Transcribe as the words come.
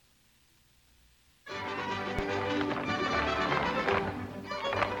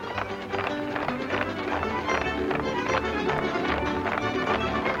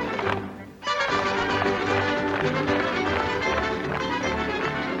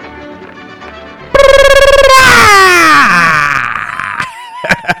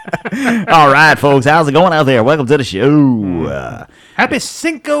All right, folks, how's it going out there? Welcome to the show. Happy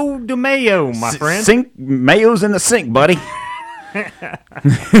Cinco de Mayo, my friend. Mayo's in the sink, buddy.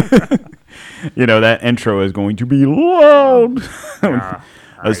 You know, that intro is going to be loud.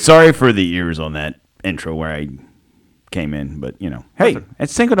 Sorry for the ears on that intro where I came in, but, you know. Hey,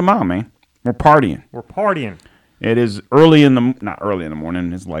 it's Cinco de Mayo, man. We're partying. We're partying. It is not early in the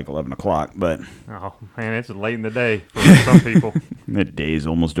morning. It's like 11 o'clock, but... Oh, man, it's late in the day for some people. The day's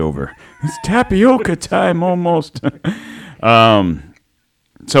almost over. It's tapioca time almost.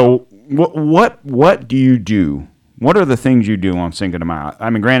 So what do you do? What are the things you do on Cinco de Mayo?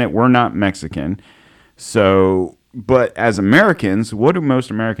 I mean, granted, we're not Mexican, but as Americans, what do most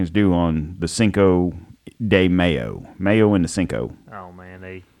Americans do on the Cinco de Mayo? Mayo and the Cinco. Oh, man,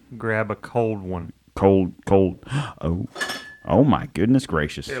 they grab a cold one. Cold. Oh my goodness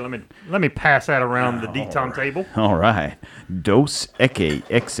gracious. Here, let me pass that around the deton table. All right. Dos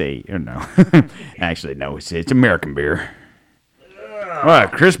Exe. Or no. Actually, no, it's American beer. All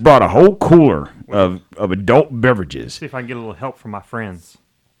right, Chris brought a whole cooler of adult beverages. See if I can get a little help from my friends.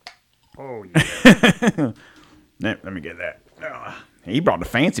 Oh, yeah. Let me get that. He brought the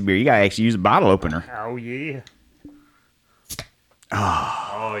fancy beer. You got to actually use a bottle opener. Oh, yeah.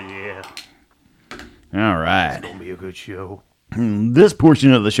 Oh, yeah. All right. It's going to be a good show. This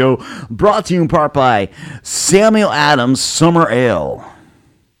portion of the show brought to you in part by Samuel Adams Summer Ale.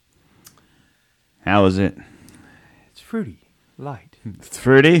 How is it? It's fruity, light. It's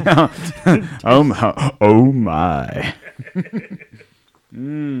fruity? Oh my.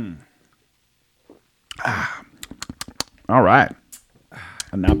 All right.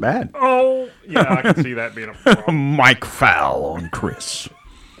 Not bad. Oh, yeah, I can see that being a problem. Mike Fowl on Chris.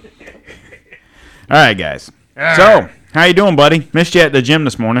 All right, guys. So, how you doing, buddy? Missed you at the gym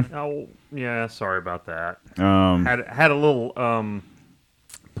this morning. Oh, yeah, sorry about that. Had a little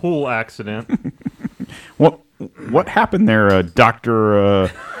pool accident. What happened there,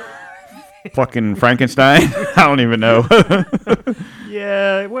 Dr. fucking Frankenstein? I don't even know.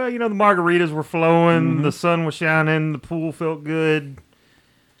 Yeah, well, you know, the margaritas were flowing, the sun was shining, the pool felt good.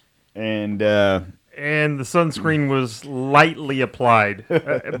 And the sunscreen was lightly applied.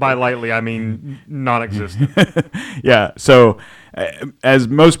 By lightly, I mean non-existent. Yeah, so as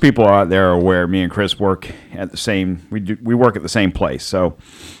most people out there are aware, me and Chris work at the same. We work at the same place. So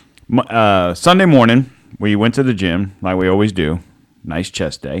Sunday morning, we went to the gym like we always do. Nice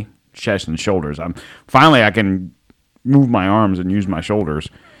chest day, chest and shoulders. I can move my arms and use my shoulders.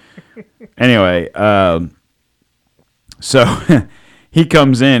 Anyway, so he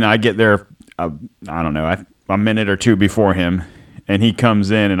comes in. I get there. I don't know, a minute or two before him, and he comes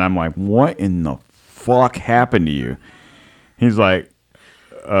in, and I'm like, what in the fuck happened to you? He's like,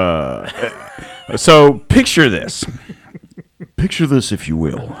 so picture this. Picture this, if you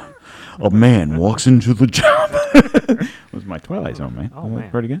will. A man walks into the job. It was my Twilight Zone, man. Oh,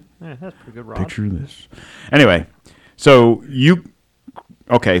 man. Pretty good? Yeah, that's pretty good, Rob. Picture this. Anyway, so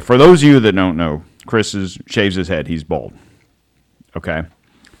for those of you that don't know, Chris shaves his head. He's bald. Okay?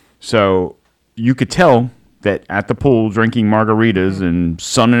 So you could tell that at the pool drinking margaritas and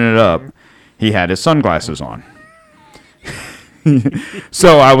sunning it up, he had his sunglasses on.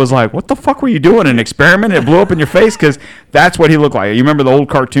 So I was like, what the fuck were you doing? An experiment? It blew up in your face? Because that's what he looked like. You remember the old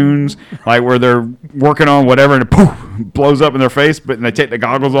cartoons, like where they're working on whatever and it poof, blows up in their face, but they take the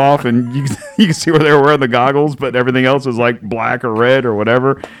goggles off and you can see where they were wearing the goggles, but everything else is like black or red or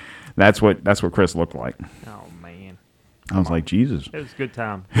whatever. That's what Chris looked like. Oh, man. I was like, Jesus. It was a good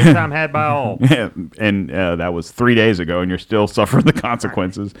time. Good time had by all. Yeah, and that was 3 days ago, and you're still suffering the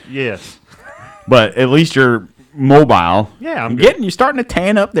consequences. Yes. But at least you're mobile. Yeah, you're starting to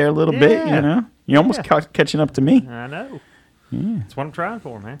tan up there a little bit, you know. You're almost catching up to me. I know. Yeah. That's what I'm trying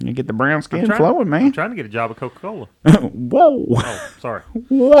for, man. You get the brown skin flowing, man. I'm trying to get a job at Coca-Cola. Whoa. Oh, sorry.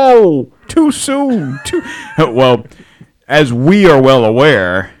 Whoa. Too soon. Well, as we are well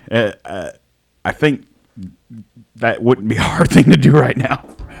aware, I think that wouldn't be a hard thing to do right now.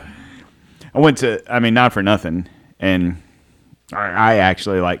 Not for nothing, and I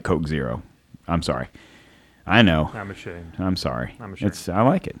actually like Coke Zero. I'm sorry. I know. I'm ashamed. I'm sorry. I'm ashamed. I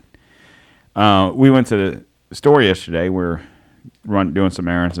like it. We went to the store yesterday. We're doing some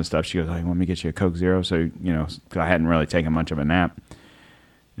errands and stuff. She goes, "Let me get you a Coke Zero." So, you know, 'cause I hadn't really taken much of a nap.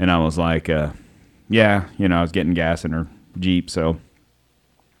 And I was like, yeah, you know, I was getting gas in her Jeep. So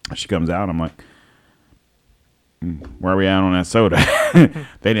she comes out. I'm like, where are we at on that soda?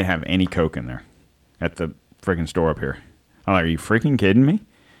 They didn't have any Coke in there at the freaking store up here. I'm like, are you freaking kidding me?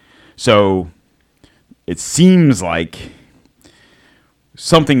 So it seems like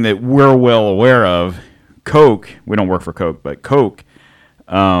something that we're well aware of. Coke, we don't work for Coke, but Coke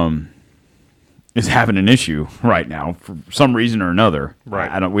is having an issue right now for some reason or another.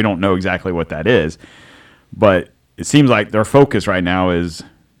 Right. We don't know exactly what that is, but it seems like their focus right now is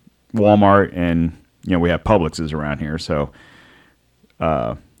Walmart, and we have Publix's around here, so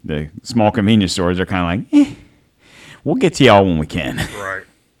the small convenience stores are kind of like, we'll get to y'all when we can. Right.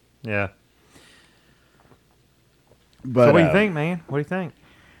 Yeah. But so what do you think, man? What do you think?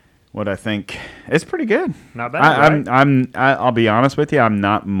 What I think, it's pretty good. Not bad. I'll be honest with you. I'm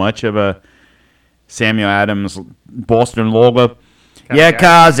not much of a Samuel Adams Boston logo. Yeah,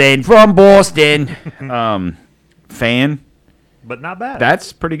 cousin from Boston. Fan. But not bad.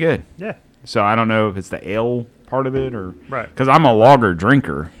 That's pretty good. Yeah. So I don't know if it's the ale part of it or right. Because I'm a lager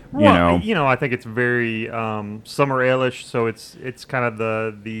drinker. Well, I think it's very summer ale-ish. So it's kind of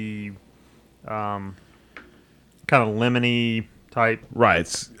the kind of lemony type. Right.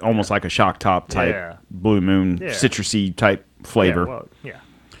 It's almost like a shock top type, Blue Moon, citrusy type flavor. Yeah. Well, yeah.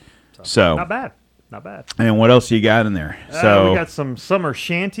 So not bad. Not bad. And what else you got in there? We got some summer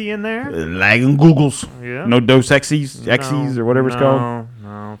shanty in there. Lagging Googles. Yeah. No Dos Equis or whatever it's called.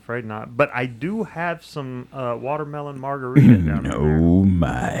 No, afraid not. But I do have some watermelon margarita down there. Oh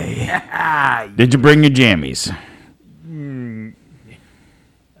my! Did you bring your jammies?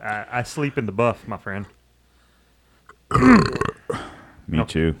 I sleep in the buff, my friend. Me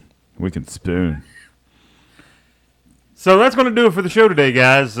too. We can spoon. So that's going to do it for the show today,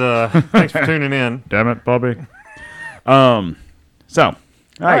 guys. Thanks for tuning in. Damn it, Bobby. All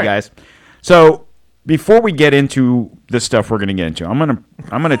right, guys. So before we get into this stuff we're going to get into, I'm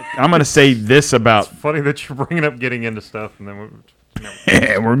gonna say this about. It's funny that you're bringing up getting into stuff, and then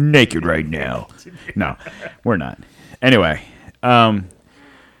we're naked right now. No, we're not. Anyway,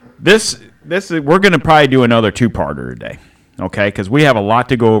 this is, we're going to probably do another two-parter today, okay? Because we have a lot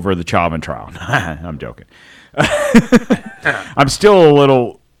to go over the Chauvin trial. I'm joking. I'm still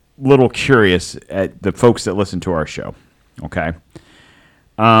a little curious at the folks that listen to our show. Okay.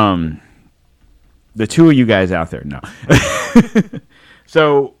 The two of you guys out there, no.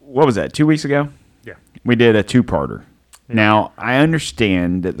 So what was that? 2 weeks ago? Yeah. We did a two-parter. Yeah. Now I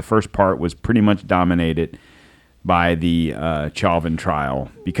understand that the first part was pretty much dominated by the Chauvin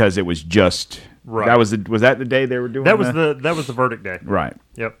trial because it was just right. Was that the day they were doing that was the verdict day. Right.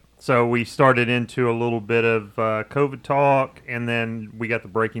 Yep. So we started into a little bit of COVID talk, and then we got the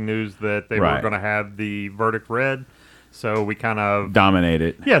breaking news that they were going to have the verdict read. So we kind of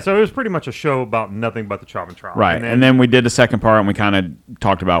dominated. Yeah, so it was pretty much a show about nothing but the Chauvin trial. Right, and then we did the second part, and we kind of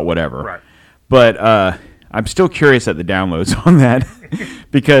talked about whatever. Right. But I'm still curious at the downloads on that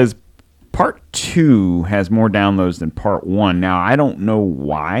because part 2 has more downloads than part 1. Now, I don't know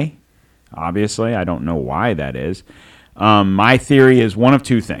why. Obviously, I don't know why that is. My theory is one of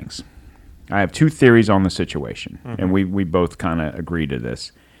two things. I have two theories on the situation, and we both kind of agree to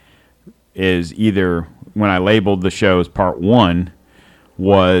this. Is either when I labeled the show as part 1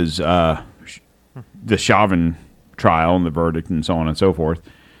 was the Chauvin trial and the verdict and so on and so forth,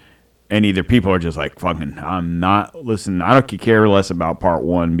 and either people are just like, fucking, I'm not listening. I don't care less about part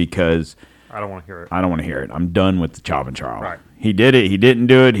 1 because I don't want to hear it. I don't want to hear it. I'm done with the Chauvin trial. Right. He did it. He didn't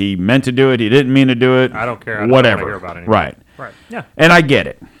do it. He meant to do it. He didn't mean to do it. I don't care. Whatever. I don't want to hear about it anymore. Right. Right. Yeah. And I get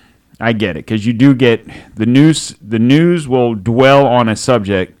it. Because you do get the news. The news will dwell on a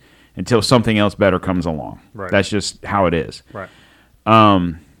subject until something else better comes along. Right. That's just how it is. Right.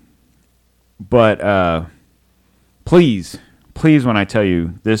 But please, when I tell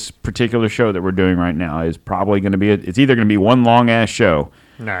you this particular show that we're doing right now is probably going to be it's either going to be one long ass show.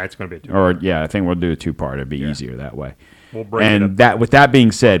 Nah, it's going to be a two-part. Or I think we'll do a two-part. It'd be easier that way. We'll break it up. And with that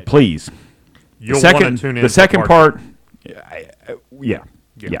being said, please, you'll want to tune in. The second part,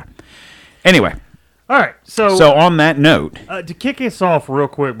 yeah. Anyway, all right. So on that note, to kick us off real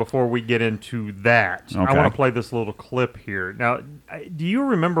quick before we get into that, okay. I want to play this little clip here. Now, do you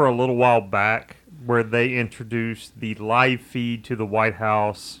remember a little while back where they introduced the live feed to the White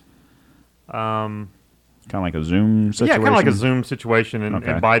House? Kind of like a Zoom situation. Yeah, kind of like a Zoom situation, and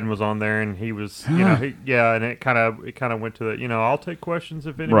Biden was on there, and he was, and it kind of went to the, I'll take questions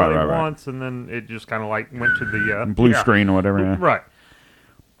if anybody wants, and then it just kind of like went to the blue screen or whatever. Yeah. Right.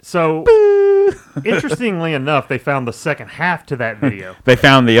 So, interestingly enough, they found the second half to that video. They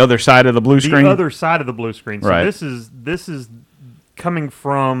found the other side of the blue screen. The other side of the blue screen. So right. this is coming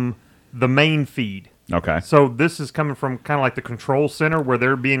from the main feed. Okay. So this is coming from kind of like the control center where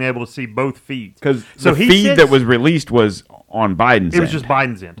they're being able to see both feeds. Because the feed that was released was on Biden's end. It was just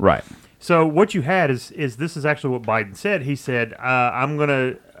Biden's end. Right. So what you had is this is actually what Biden said. He said, I'm going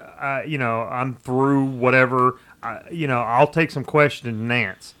to, I'm through whatever, I'll take some questions,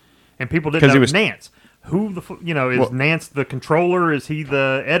 Nance. And people didn't know Nance. who is Nance the controller? Is he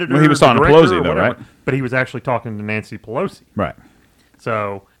the editor? Well, he was talking to Pelosi, though, right? But he was actually talking to Nancy Pelosi. Right.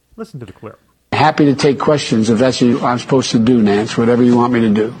 So listen to the clip. Happy to take questions if that's what I'm supposed to do, Nance. Whatever you want me to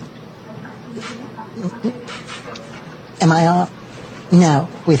do. Am I on? No,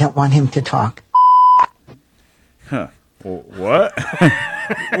 we don't want him to talk. Huh. Well, what?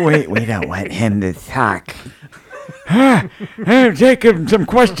 we don't want him to talk. Take some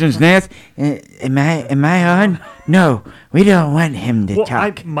questions, Nance. Am I on? No, we don't want him to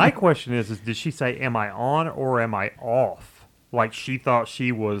talk. My question is did she say, am I on or am I off? Like she thought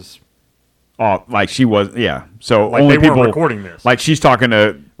she was... Oh, like she was, yeah. So like only they people weren't recording this. Like she's talking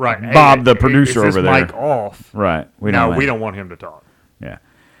to right. Bob, the producer is this over there. Mic off. Right. We don't want him to talk.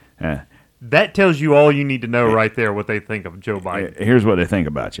 Yeah. That tells you all you need to know right there. What they think of Joe Biden. Here's what they think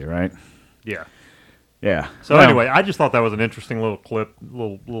about you, right? Yeah. Yeah. So anyway, I just thought that was an interesting little clip,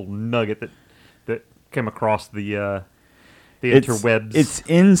 little nugget that came across the interwebs. It's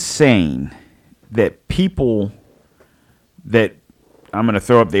insane that people that I'm going to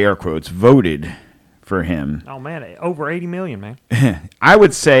throw up the air quotes voted for him. Oh man, over 80 million, man. I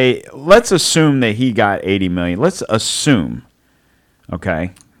would say let's assume that he got 80 million. Let's assume,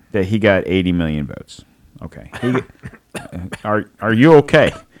 okay, that he got 80 million votes. Okay. Are you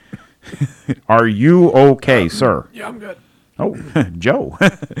okay? Are you okay, sir? Yeah, I'm good. Oh, Joe.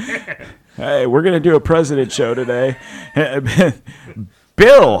 Hey, we're going to do a president show today.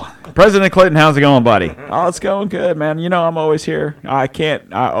 Bill, President Clinton, how's it going, buddy? Oh, it's going good, man. You know I'm always here. I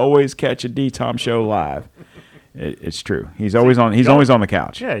always catch a D-Tom show live. It's true. He's always on the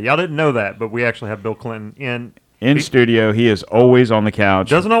couch. Yeah, y'all didn't know that, but we actually have Bill Clinton in studio. He is always on the couch.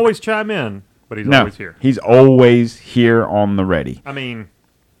 Doesn't always chime in, but he's always here. He's always here on the ready. I mean,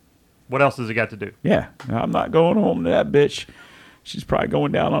 what else has he got to do? Yeah, I'm not going home to that bitch. She's probably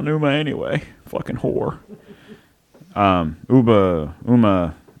going down on Uma anyway. Fucking whore.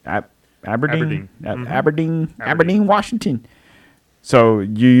 Aberdeen, Aberdeen, Washington. So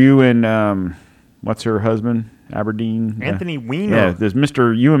you and what's her husband? Aberdeen. Anthony Weiner. Yeah, does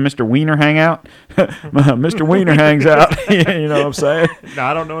you and Mr. Weiner hang out? Mr. Weiner hangs out. You know what I'm saying? No,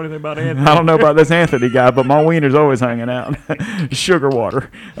 I don't know anything about Anthony. I don't know about this Anthony guy, but my Weiner's always hanging out. Sugar water.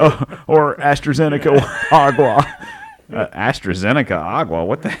 Or AstraZeneca agua. AstraZeneca agua?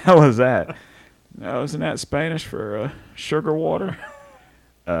 What the hell is that? No, isn't that Spanish for sugar water?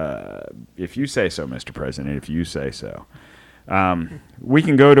 If you say so, Mr. President, if you say so. We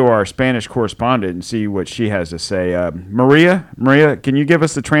can go to our Spanish correspondent and see what she has to say. Maria, can you give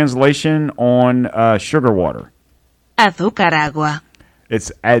us the translation on sugar water? Azúcar agua.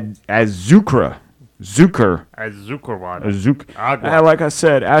 It's azúcar. Zucker. Azúcar water. Agua. Like I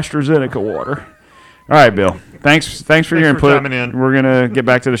said, AstraZeneca water. All right, Bill. Thanks for your input. We're going to get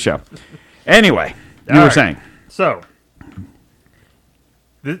back to the show. Anyway, you were saying. So,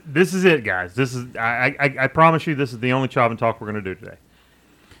 this is it, guys. This is I promise you this is the only Chauvin talk we're going to do today.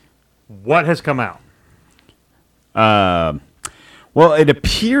 What has come out? Well, it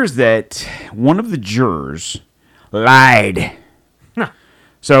appears that one of the jurors lied.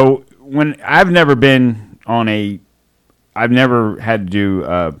 So, I've never had to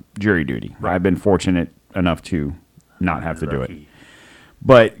do jury duty. Right. I've been fortunate enough to not have to do it.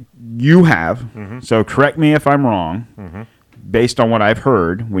 But you have, so correct me if I'm wrong. Based on what I've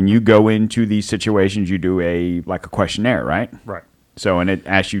heard, when you go into these situations, you do a questionnaire, right? Right. So, and it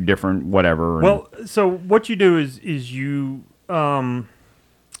asks you different whatever. Well, so what you do is you like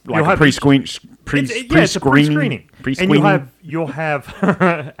a pre-screening. It's a pre-screening. And you'll have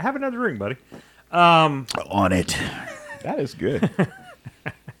have another drink, buddy. On it. That is good.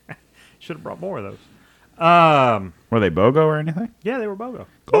 Should have brought more of those. Were they BOGO or anything? Yeah, they were BOGO.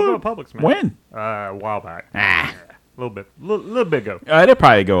 BOGO at Publix, man. When? A while back. A little bit ago. It'll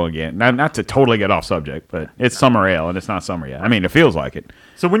probably go again. Not to totally get off subject, but it's summer ale, and it's not summer yet. I mean, it feels like it.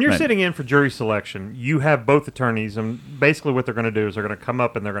 So when you're sitting in for jury selection, you have both attorneys, and basically what they're going to do is they're going to come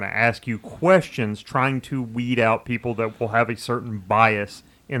up and they're going to ask you questions trying to weed out people that will have a certain bias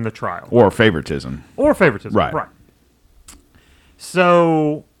in the trial. Or favoritism. Right.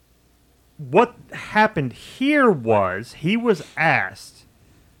 So what happened here was he was asked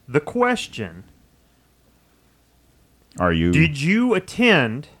the question, did you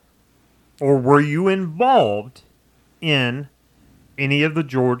attend or were you involved in any of the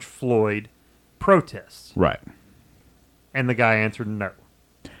George Floyd protests? Right. And the guy answered no.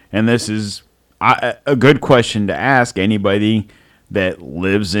 And this is a good question to ask anybody that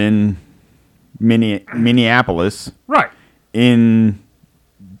lives in Minneapolis. Right. In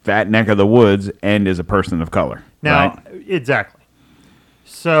that neck of the woods and is a person of color. Now, right? Exactly.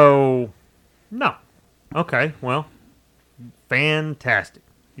 So, no. Okay, well, fantastic.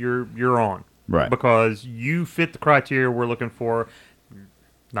 You're on. Right. Because you fit the criteria we're looking for.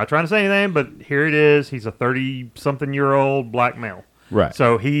 Not trying to say anything, but here it is. He's a 30-something-year-old black male. Right.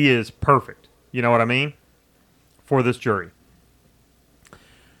 So he is perfect. You know what I mean? For this jury.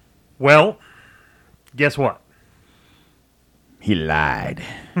 Well, guess what? He lied.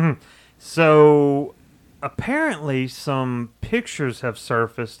 So apparently some pictures have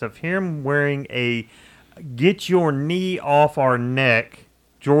surfaced of him wearing a "Get Your Knee Off Our Neck"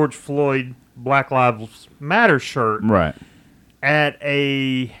 George Floyd Black Lives Matter shirt Right. at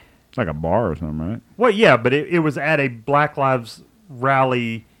a... It's like a bar or something, right? Well, yeah, but it was at a Black Lives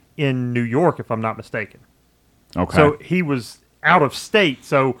rally in New York, if I'm not mistaken. Okay. So he was out of state.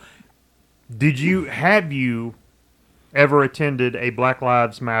 So have you ever attended a Black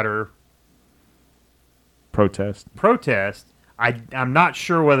Lives Matter protest. I'm not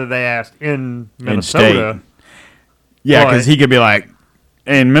sure whether they asked in In Minnesota. state. Yeah, because but- he could be like,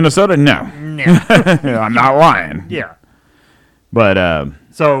 in Minnesota, no. No. I'm not lying. Yeah. But,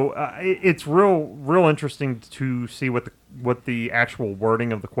 So it's real interesting to see what the actual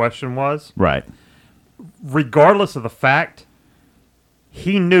wording of the question was. right. Regardless of the fact,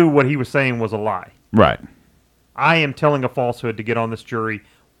 he knew what he was saying was a lie. Right. I am telling a falsehood to get on this jury.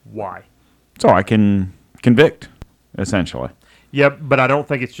 Why? So I can convict, essentially. Yep, but I don't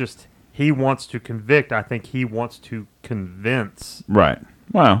think it's just he wants to convict. I think he wants to convince Right.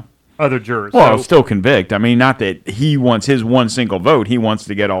 Well, other jurors. well, So- still convict. I mean, not that he wants his one single vote. He wants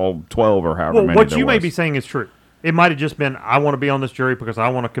to get all 12 or however well, many what there you may was. be saying is true. It might have just been, I want to be on this jury because I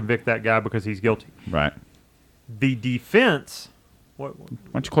want to convict that guy because he's guilty. Right. The defense... What? Why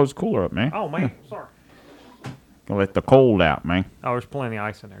don't you close the cooler up, man? Oh, man, sorry. Gonna let the cold out, man. Oh, there's plenty of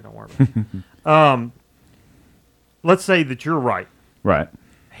ice in there. Don't worry about it. Let's say that you're right. Right.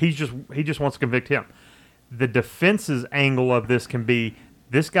 He just wants to convict him. The defense's angle of this can be,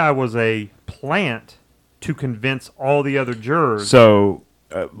 this guy was a plant to convince all the other jurors. So,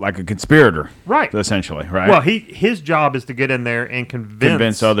 like a conspirator. Right. Essentially, right? Well, his job is to get in there and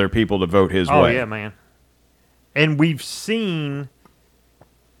convince other people to vote his Oh way. yeah, man. And we've seen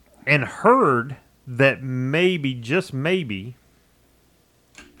and heard that maybe, just maybe,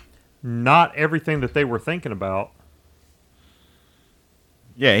 not everything that they were thinking about.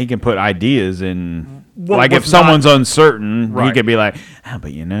 Yeah, he can put ideas in. Well, like if was someone's uncertain, he Right. could be like,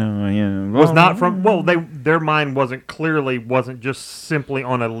 but you know, Was not from their mind wasn't just simply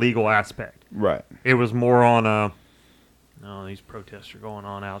on a legal aspect. right. It was more on a, no, these protests are going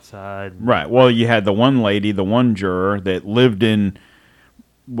on outside. Right. Well, you had the one lady, the one juror that lived in,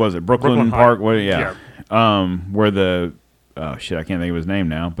 was it Brooklyn Brooklyn Park? High. What? Yeah. Where the I can't think of his name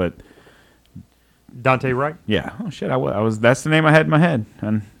now, but Dante Wright? yeah. Oh shit, I was. That's the name I had in my head,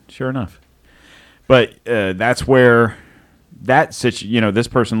 and sure enough. But that's where this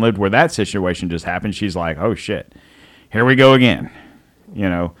person lived where that situation just happened. She's like, oh shit, here we go again.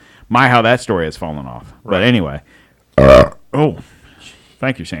 How that story has fallen off. But Right. anyway. Oh,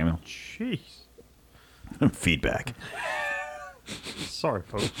 thank you, Samuel. Jeez. Feedback. Sorry,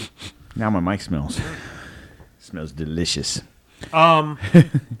 folks. Now my mic smells delicious.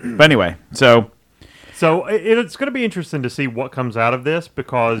 But anyway, so So it's going to be interesting to see what comes out of this,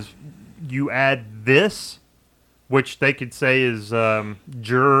 because you add this, which they could say is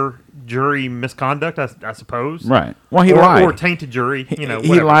jury misconduct, I suppose. right. Well, he or, lied. or tainted jury. he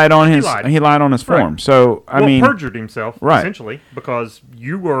Whatever. lied on his. lied. He lied on his form. Right. So I mean, perjured himself, Right. essentially, because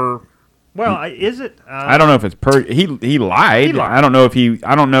you were. Well, is it? I don't know if it's he lied. He lied. I don't know if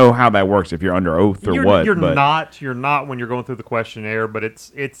I don't know how that works if you're under oath or what. You're but not when you're going through the questionnaire, but it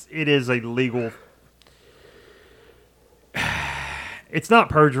is a legal. It's not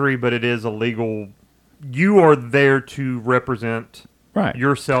perjury, but it is a legal. You are there to represent right.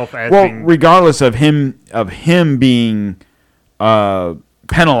 yourself as Well, being. regardless of him being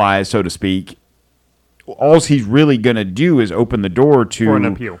penalized, so to speak, all he's really going to do is open the door to For an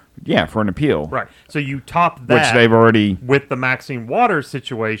appeal. Yeah, for an appeal. Right. So you top that Which they've already with the Maxine Waters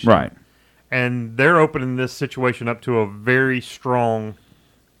situation. right. And they're opening this situation up to a very strong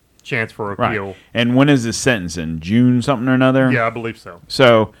chance for appeal. Right. And when is this sentence in June something or another? Yeah, I believe so.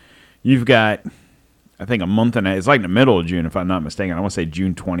 So you've got, I think, a month and it's like in the middle of June, if I'm not mistaken. I want to say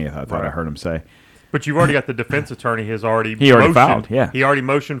June 20th. I thought I Right. heard him say. But you've already got the defense attorney has already He already motioned- filed, yeah. He already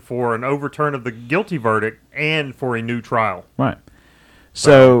motioned for an overturn of the guilty verdict and for a new trial. Right.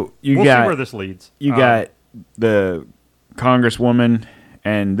 So you We'll got see where this leads. you got the congresswoman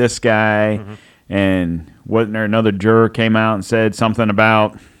and this guy, Mm-hmm. and wasn't there another juror came out and said something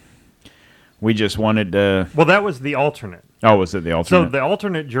about We just wanted to. Well, that was the alternate. Oh, was it the alternate? So the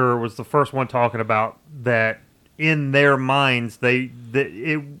alternate juror was the first one talking about that in their minds, it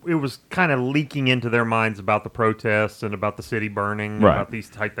was kind of leaking into their minds about the protests and about the city burning, and Right. about these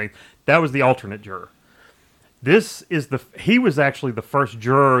type things. That was the alternate juror. He was actually the first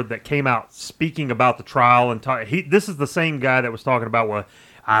juror that came out speaking about the trial and this is the same guy that was talking about, well,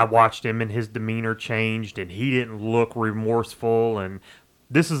 I watched him and his demeanor changed and he didn't look remorseful, and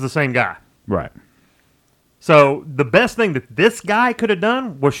this is the same guy. Right. So the best thing that this guy could have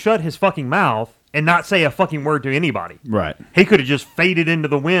done was shut his fucking mouth and not say a fucking word to anybody. Right. He could have just faded into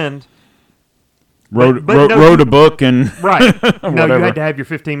the wind. Wrote no, a book and Right. No, you whatever. had to have your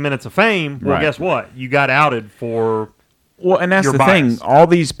 15 minutes of fame. Well, Right. guess what? You got outed for... Well, and that's You're the biased. thing. All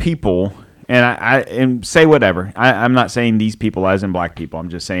these people, and I and say whatever. I'm not saying these people as in black people. I'm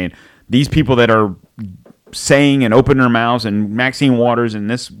just saying these people that are saying and opening their mouths, and Maxine Waters and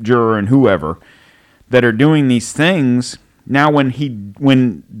this juror and whoever that are doing these things. Now,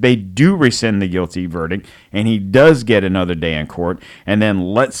 when they do rescind the guilty verdict and he does get another day in court, and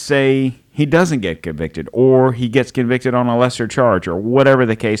then let's say he doesn't get convicted or he gets convicted on a lesser charge or whatever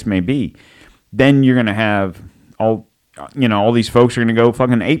the case may be, then you're going to have all these folks are going to go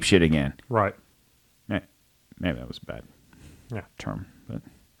fucking ape shit again. Right. Maybe that was a bad term, but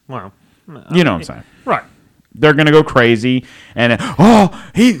Well, you know what I'm saying. right. They're going to go crazy and blah,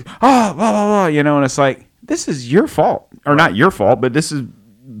 blah, blah, and it's like, this is your fault. Or not your fault, but this is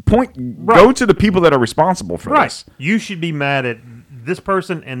go to the people that are responsible for this. You should be mad at this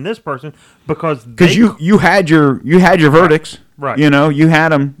person and this person because you had your verdicts. Right. You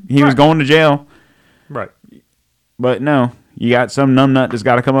had him. He was going to jail. Right. But no, you got some numbnut that's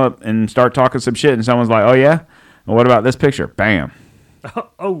got to come up and start talking some shit, and someone's like, "Oh yeah, well, what about this picture?" Bam.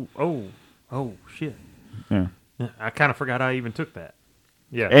 Oh, shit. Yeah. I kind of forgot I even took that.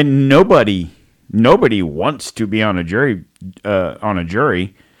 Yeah. And nobody wants to be on a jury.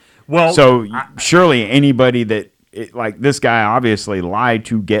 Well, so surely anybody that like this guy obviously lied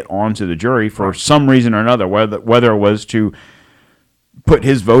to get onto the jury for some reason or another, whether it was to put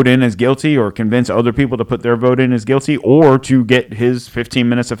his vote in as guilty or convince other people to put their vote in as guilty, or to get his 15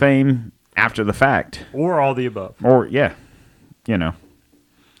 minutes of fame after the fact, or all the above. or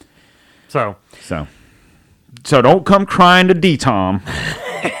So don't come crying to D-Tom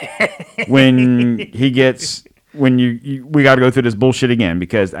when we got to go through this bullshit again,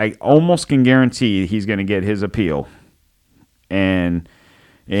 because I almost can guarantee he's going to get his appeal, and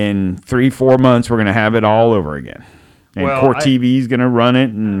in 3-4 months we're going to have it all over again, and Court TV is going to run it.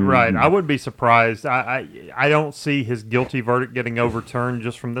 And Right, I wouldn't be surprised. I don't see his guilty verdict getting overturned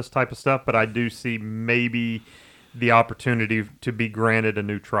just from this type of stuff, but I do see maybe the opportunity to be granted a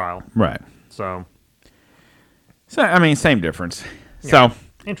new trial. Right. So I mean, same difference. Yeah. So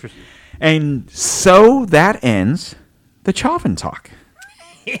interesting. And so that ends the Chauvin talk.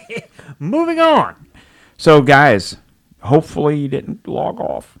 Moving on. So, guys, hopefully you didn't log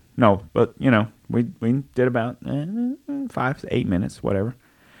off. No, but, we did about 5 to 8 minutes, whatever.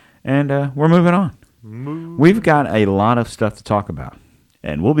 And we're moving on. We've got a lot of stuff to talk about.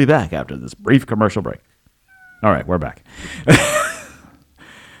 And we'll be back after this brief commercial break. All right, we're back.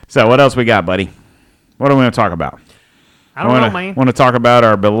 So, what else we got, buddy? What are we going to talk about? I don't know, man. Want to talk about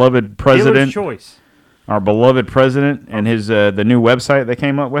our beloved president? Dealer's choice. Our beloved president and his the new website they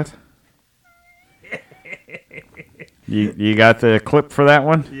came up with. You got the clip for that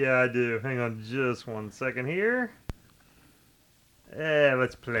one? Yeah, I do. Hang on just 1 second here.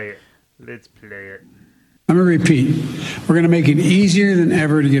 Let's play it. Let me repeat. We're going to make it easier than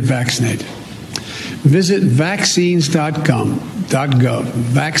ever to get vaccinated. Visit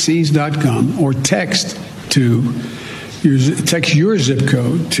vaccines.gov, or text your zip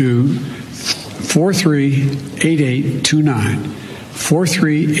code to 438829.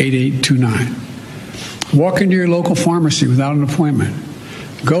 438829. Walk into your local pharmacy without an appointment.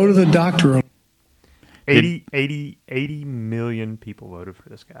 Go to the doctor. 80 million people voted for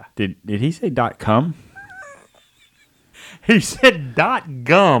this guy. Did he say .com? He said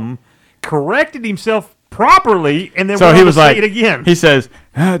 .gum, corrected himself properly, and then So went he on was to say like, it again. he says,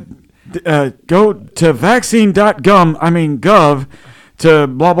 go to gov to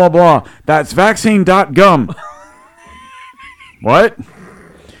blah, blah, blah. That's vaccine.gum. What?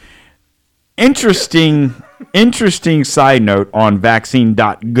 Interesting side note on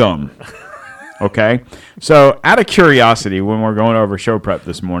vaccine.gum. Okay? So, out of curiosity, when we're going over show prep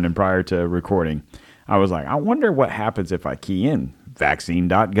this morning prior to recording, I was like, I wonder what happens if I key in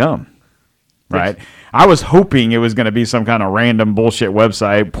vaccine.gum. Right? I was hoping it was going to be some kind of random bullshit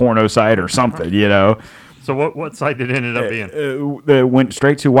website, porno site or something, So what site did it end up being? It went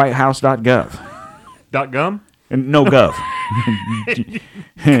straight to whitehouse.gov. .gum? And no gov.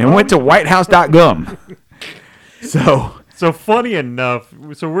 It went to whitehouse.gum. So funny enough,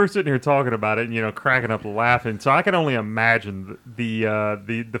 so we're sitting here talking about it and, cracking up laughing. So I can only imagine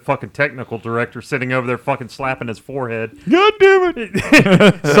the fucking technical director sitting over there fucking slapping his forehead. God damn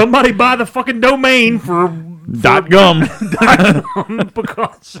it. Somebody buy the fucking domain for .gum.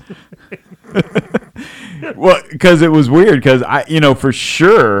 because Well, because it was weird because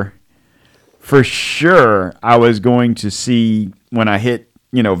for sure I was going to see when I hit,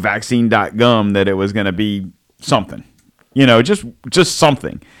 vaccine.gum that it was going to be something. Just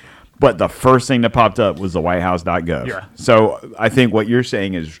something. But the first thing that popped up was the whitehouse.gov. Yeah. So I think what you're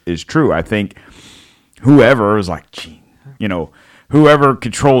saying is true. I think whoever is like, whoever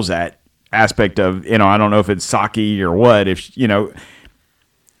controls that aspect of, I don't know if it's Psaki or what,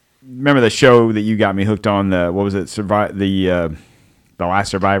 remember the show that you got me hooked on, what was it? The Last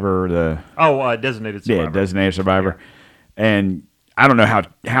Survivor, Designated Survivor. Yeah, Designated Survivor. Yeah. And I don't know how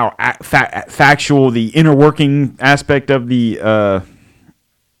factual the inner working aspect of the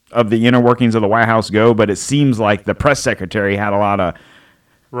inner workings of the White House go, but it seems like the press secretary had a lot of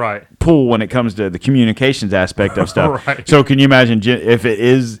pull when it comes to the communications aspect of stuff. Right. So can you imagine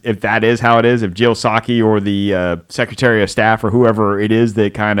if that is how it is, if Jill Psaki or the Secretary of Staff or whoever it is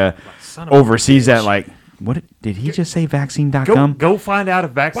that kind of oversees that, like, what did he just say? Vaccine.com? Go find out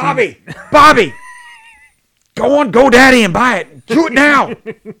if vaccine. Bobby. Go on GoDaddy and buy it. Do it now.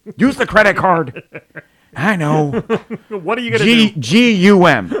 Use the credit card. I know. What are you going to do?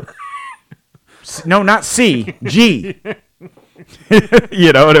 GUM. No, not C. G. And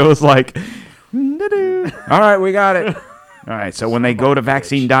it was like, all right, we got it. All right, so when they go to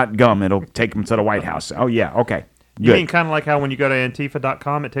vaccine.gum, it'll take them to the White House. Oh, yeah, okay. Good. You mean kind of like how when you go to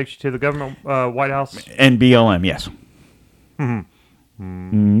Antifa.com, it takes you to the government White House? And BLM, yes.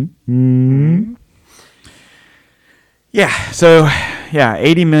 Yeah, so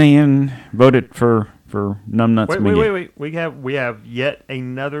 80 million voted for numbnuts. Wait. We have yet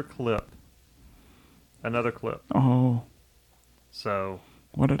another clip. Oh. So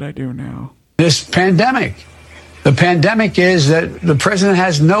what did I do now? This pandemic. The pandemic is that the president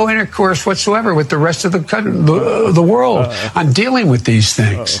has no intercourse whatsoever with the rest of the world on dealing with these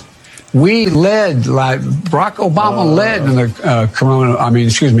things. We led, like Barack Obama led in the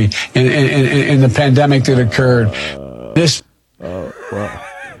in the pandemic that occurred.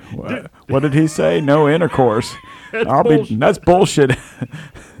 What did he say? No intercourse. That's bullshit.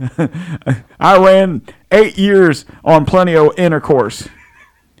 I ran 8 years on plenty of intercourse.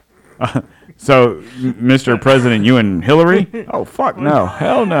 So, Mr. President, you and Hillary? Oh, fuck no.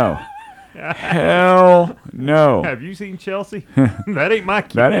 Hell no. Hell no. Have you seen Chelsea? That ain't my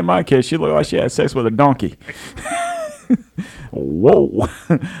kid. That ain't my kid. She looked like she had sex with a donkey. Whoa.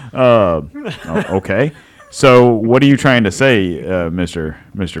 Okay. So, what are you trying to say, Mr.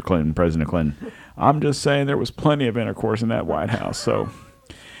 Clinton, President Clinton? I'm just saying there was plenty of intercourse in that White House. So,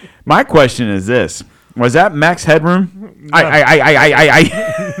 my question is this. Was that max headroom? No.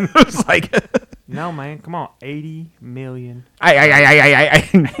 It's like, no, man. Come on. 80 million.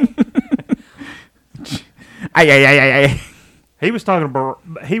 He was talking about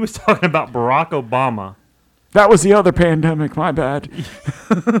Barack Obama. That was the other pandemic. My bad.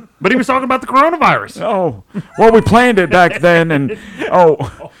 But he was talking about the coronavirus. Oh, well, we planned it back then, and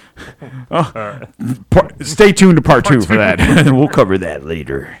stay tuned to part two for that. We'll cover that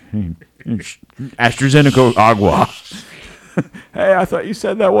later. AstraZeneca Agua. Hey, I thought you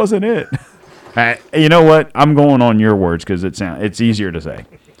said that wasn't it. You know what? I'm going on your words because it's easier to say.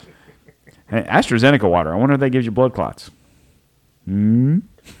 Hey, AstraZeneca water. I wonder if that gives you blood clots.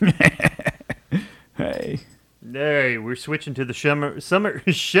 Hey. Hey, we're switching to the shimmer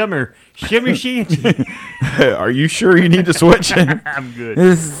shanty. Are you sure you need to switch? I'm good.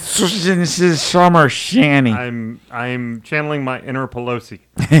 This is summer shanty. I'm channeling my inner Pelosi.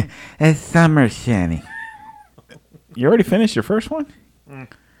 It's summer shanty. You already finished your first one?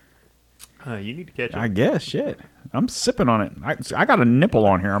 You need to catch up. I guess. Shit. I'm sipping on it. I got a nipple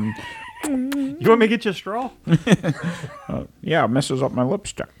on here. You want me to get you a straw? Yeah, it messes up my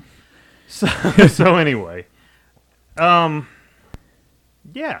lipstick. So anyway. Yeah.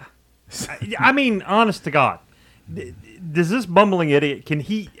 I mean, honest to God, does this bumbling idiot,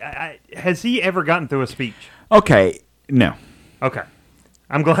 has he ever gotten through a speech? Okay, no. Okay.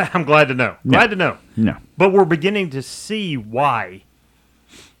 I'm glad to know. Glad to know. No. But we're beginning to see why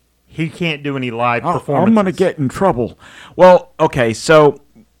he can't do any live performances. I'm going to get in trouble. Well, okay, so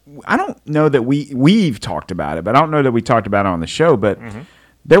I don't know that we've talked about it, but I don't know that we talked about it on the show, but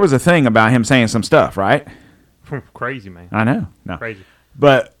there was a thing about him saying some stuff, right? Crazy, man. I know. No. Crazy.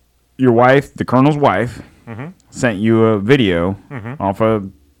 But your wife, the colonel's wife, sent you a video off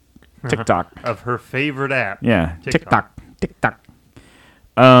of TikTok. Of her favorite app. Yeah, TikTok.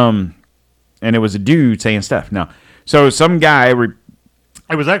 And it was a dude saying stuff. No. So some guy...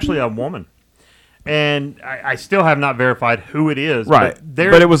 It was actually a woman. And I still have not verified who it is. Right.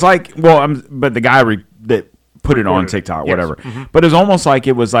 But it was like... Well, but the guy that put it on TikTok, Yes. whatever. But it was almost like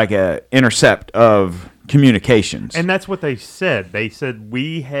it was like a intercept of communications. And that's what they said. They said,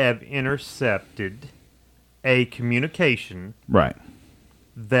 we have intercepted a communication right.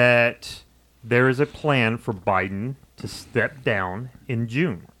 that there is a plan for Biden to step down in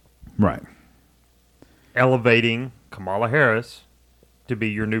June, Right. elevating Kamala Harris to be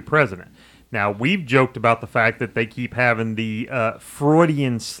your new president. Now, we've joked about the fact that they keep having the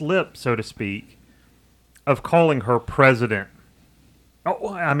Freudian slip, so to speak, of calling her president.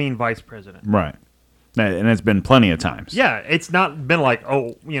 Oh, I mean vice president. Right. And it's been plenty of times. Yeah, it's not been like,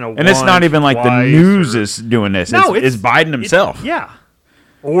 And it's not even like the news is doing this. No, it's Biden himself. Yeah.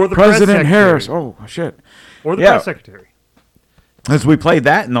 Or the President press Harris. secretary. Oh, shit. Or the Yeah. press secretary. As we played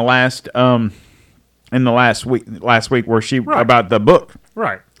that in the last week where she Right. about the book.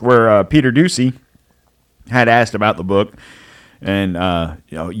 Right. Where Peter Ducey had asked about the book, and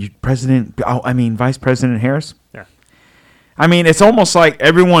Vice President Harris. Yeah. I mean, it's almost like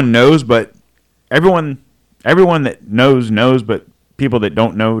everyone knows, but everyone that knows, but people that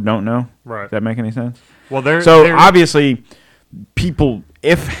don't know don't know. Right. Does that make any sense? Well, Obviously, people,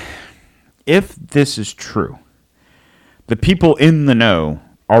 if this is true, the people in the know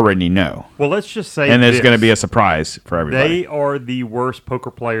already know. Well, let's just say, and there's going to be a surprise for everybody. They are the worst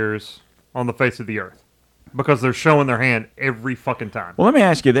poker players on the face of the earth because they're showing their hand every fucking time. Well, let me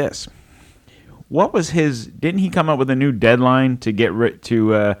ask you this: what was his? Didn't he come up with a new deadline to get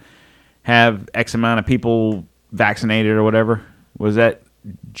to have X amount of people vaccinated or whatever? Was that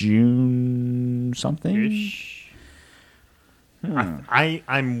June something?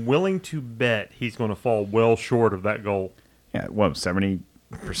 I'm willing to bet he's going to fall well short of that goal. Yeah, what,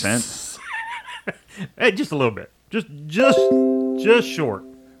 70%? Hey, just a little bit. Just short.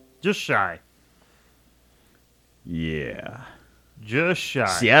 Just shy. Yeah. Just shy.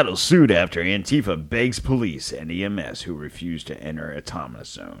 Seattle sued after Antifa begs police and EMS who refuse to enter autonomous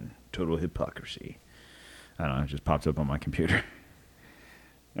zone. Total hypocrisy. I don't know, it just popped up on my computer.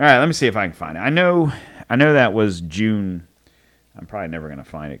 All right, let me see if I can find it. I know that was June. I'm probably never going to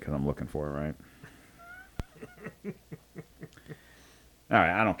find it because I'm looking for it, right? All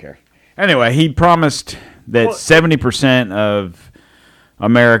right, I don't care. Anyway, he promised that 70% of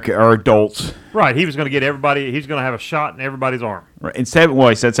America are adults. Right, he was going to get everybody. He's going to have a shot in everybody's arm. Right, he said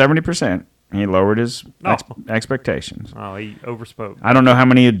 70%. He lowered his expectations. Oh, he overspoke. I don't know how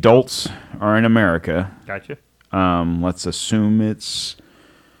many adults are in America. Gotcha. Let's assume it's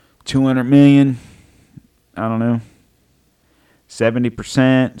 200 million. I don't know.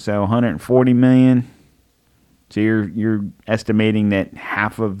 70%, so 140 million. So you're estimating that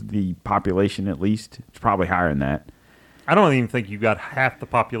half of the population, at least, it's probably higher than that. I don't even think you got half the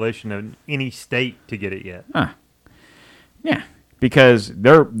population of any state to get it yet. Yeah, because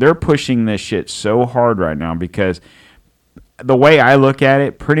they're pushing this shit so hard right now. Because the way I look at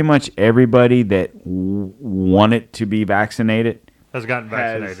it, pretty much everybody that wanted to be vaccinated has gotten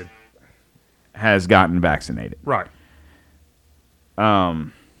vaccinated. Has gotten vaccinated. Right.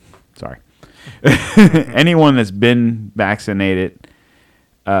 Sorry. Anyone that's been vaccinated,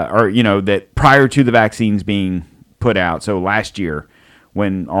 or that prior to the vaccines being put out. So last year,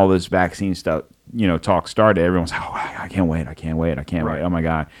 when all this vaccine stuff, talk started, everyone's like, "Oh, I can't wait! Oh my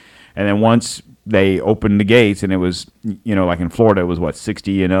god!" And then once they opened the gates, and it was, like in Florida, it was what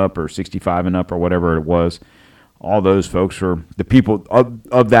 60 and up or 65 and up or whatever it was. All those folks were the people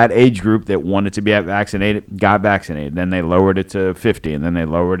of that age group that wanted to be vaccinated, got vaccinated. Then they lowered it to 50, and then they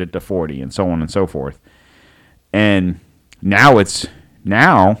lowered it to 40, and so on and so forth. And now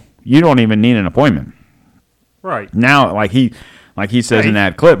you don't even need an appointment. Right. Now, like he says in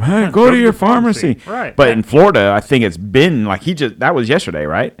that clip, hey, go to your pharmacy. Right. But in Florida, I think it's been like that was yesterday,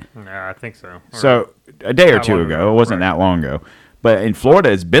 right? Yeah, I think so. So a day or two ago. It wasn't that long ago. But in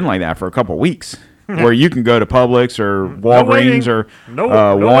Florida, it's been like that for a couple of weeks. Where you can go to Publix or Walgreens or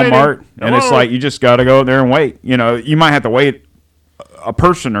Walmart, and it's like you just got to go there and wait. You might have to wait a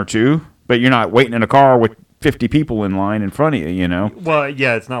person or two, but you're not waiting in a car with 50 people in line in front of you. Well,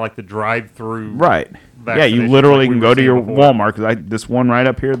 yeah, it's not like the drive-through. Right. Yeah, you literally can go to your Walmart, because this one right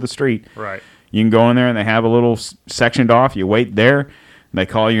up here at the street. Right. You can go in there, and they have a little sectioned off. You wait there. They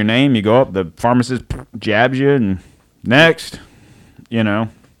call your name. You go up. The pharmacist jabs you, and next. you know.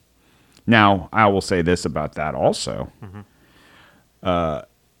 Now, I will say this about that also.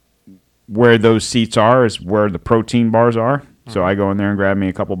 Where those seats are is where the protein bars are. So I go in there and grab me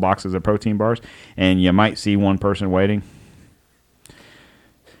a couple boxes of protein bars, and you might see one person waiting.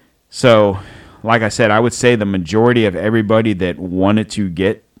 So, like I said, I would say the majority of everybody that wanted to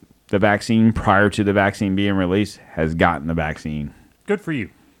get the vaccine prior to the vaccine being released has gotten the vaccine. Good for you.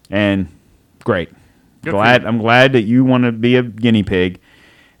 And great. Good I'm glad that you want to be a guinea pig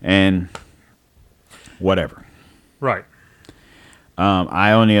and whatever. Right.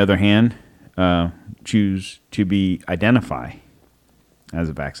 I, on the other hand, choose to identify as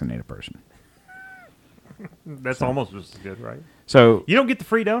a vaccinated person. That's almost just as good, right? So You don't get the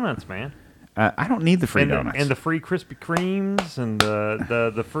free donuts, man. I don't need the free donuts. And the free Krispy Kremes and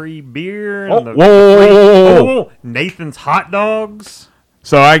the free beer. Oh, And the, whoa. Nathan's hot dogs.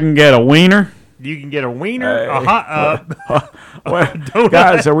 So I can get a wiener? You can get a wiener, a hot donut,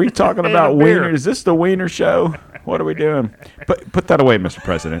 Guys, are we talking and about a beer. wiener? Is this the wiener show? What are we doing? Put that away, Mr.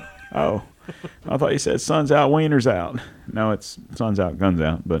 President. Oh, I thought you said sun's out, wiener's out. No, it's sun's out, guns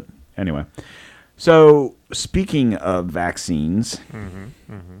out. But anyway. So speaking of vaccines,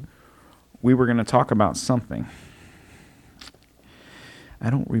 we were going to talk about something.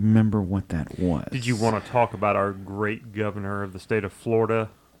 I don't remember what that was. Did you want to talk about our great governor of the state of Florida?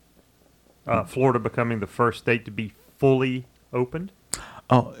 Florida becoming the first state to be fully opened?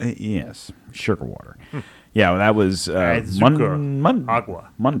 Oh, yes. Sugar water. Yeah, well, that was Azúcar. Agua.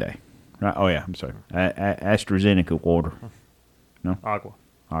 Monday. Right. Oh, yeah, I'm sorry. AstraZeneca water. No? Agua.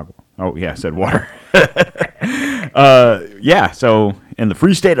 Agua. Oh, yeah, I said water. Yeah, so in the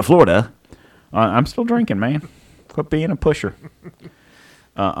free state of Florida, I'm still drinking, man. Quit being a pusher.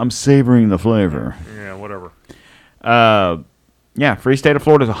 I'm savoring the flavor. Yeah, whatever. Yeah, free state of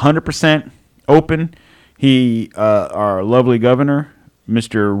Florida is 100% open. Our lovely governor,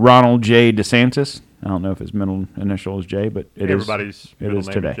 Mr. Ronald J. DeSantis. I don't know if his middle initial is J, but Everybody's it middle is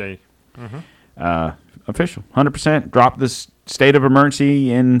name today. J. Official, 100%. Drop this state of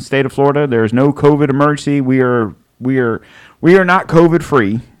emergency in state of Florida. There is no COVID emergency. We are not COVID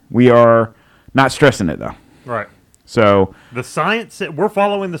free. We are not stressing it though. Right. So The science, we're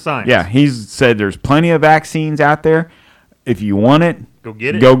following the science. yeah, he's said there's plenty of vaccines out there. If you want it, Go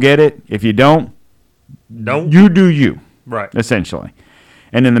get it. Go get it. If you don't, Don't. you do you. Right. Essentially.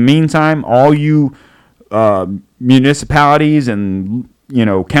 And in the meantime, all you municipalities and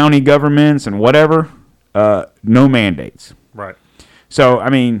county governments and whatever, no mandates. Right. So I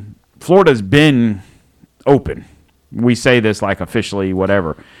mean, Florida's been open. We say this like officially,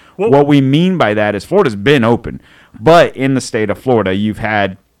 whatever. Well- What we mean by that is Florida's been open, but in the state of Florida, you've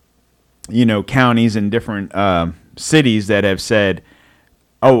had counties and different cities that have said,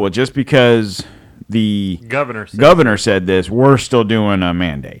 "Oh, well, just because the Governor said this, we're still doing a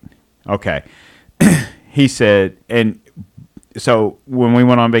mandate." Okay. He said, and so when we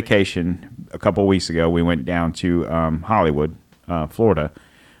went on vacation a couple weeks ago, we went down to Hollywood, Florida,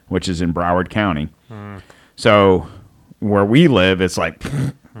 which is in Broward County. So where we live, it's like,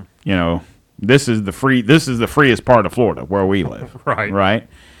 this is the freest part of Florida where we live. Right. Right.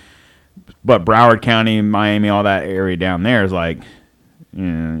 But Broward County, Miami, all that area down there is like,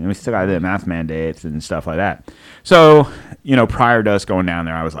 we still got the mask mandates and stuff like that. So, prior to us going down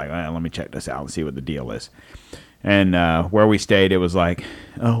there, I was like, let me check this out and see what the deal is. And where we stayed, it was like,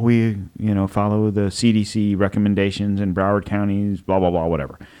 oh, we, follow the CDC recommendations in Broward counties, blah, blah, blah,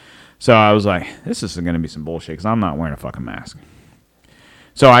 whatever. So I was like, this is going to be some bullshit because I'm not wearing a fucking mask.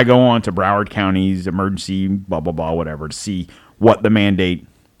 So I go on to Broward County's emergency, blah, blah, blah, whatever, to see what the mandate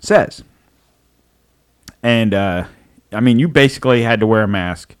says. And, you basically had to wear a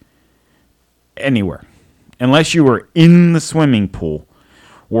mask anywhere. Unless you were in the swimming pool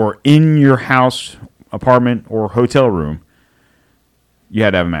or in your house, apartment, or hotel room, you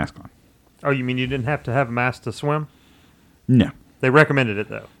had to have a mask on. Oh, you mean you didn't have to have a mask to swim? No. They recommended it,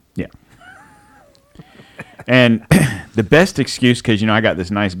 though. Yeah. And the best excuse, because, I got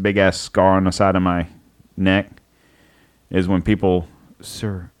this nice big-ass scar on the side of my neck, is when people,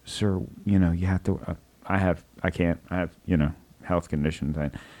 sir, you have to, I have health conditions,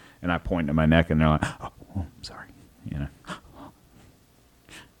 and I point to my neck, and they're like, oh, sorry,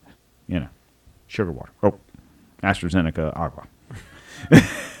 sugar water. Oh, AstraZeneca agua.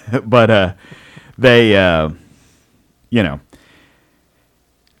 But they,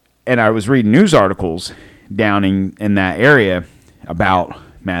 and I was reading news articles down in that area about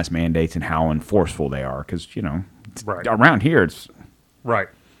mask mandates and how enforceful they are, because Right. around here it's Right.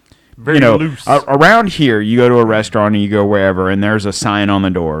 Very loose. Around here, you go to a restaurant or you go wherever, and there's a sign on the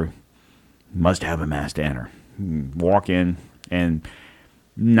door, must have a mask to enter. Walk in, And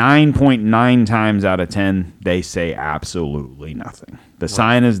 9.9 times out of 10, they say absolutely nothing. The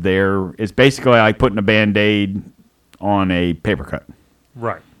sign is there. It's basically like putting a Band-Aid on a paper cut,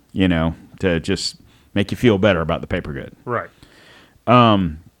 Right. you know, to just make you feel better about the paper cut. Right.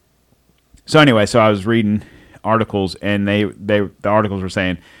 So anyway, so I was reading articles, and the articles were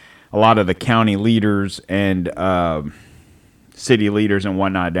saying a lot of the county leaders and city leaders and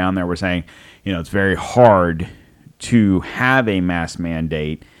whatnot down there were saying, you know, it's very hard to have a mask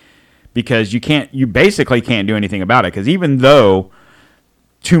mandate because you basically can't do anything about it. Because even though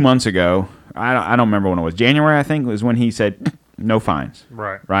 2 months ago, I don't remember when it was, January I think was when he said no fines.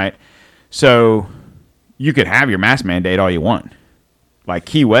 Right. So you could have your mask mandate all you want. Like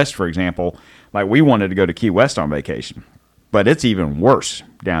Key West, for example, like we wanted to go to Key West on vacation, but it's even worse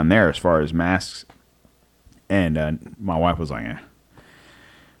down there as far as masks. And my wife was like,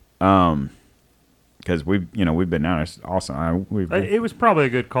 because we've been down there. It's awesome. It was probably a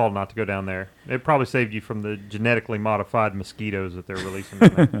good call not to go down there. It probably saved you from the genetically modified mosquitoes that they're releasing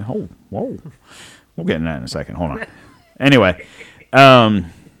down there. Oh, whoa. We'll get into that in a second. Hold on. Anyway,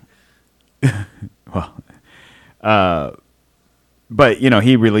 but you know,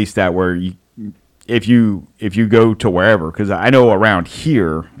 he released that where if you go to wherever, because I know around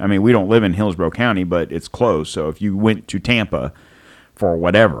here, I mean, we don't live in Hillsborough County, but it's close. So if you went to Tampa for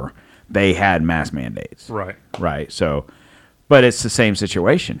whatever, they had mask mandates. Right. So, but it's the same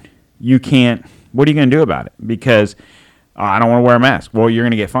situation. You can't. What are you going to do about it? Because I don't want to wear a mask. Well, you're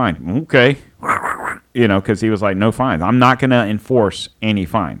going to get fined. Okay. You know, because he was like, no fines. I'm not going to enforce any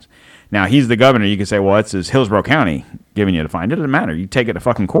fines. Now, he's the governor. You can say, well, it's Hillsborough County giving you the fine. It doesn't matter. You take it to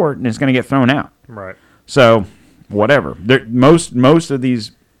fucking court, and it's going to get thrown out. Right. So, whatever. Most of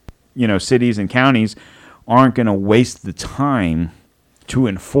these, you know, cities and counties aren't going to waste the time to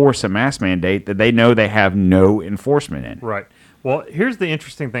enforce a mask mandate that they know they have no enforcement in. Right. Well, here's the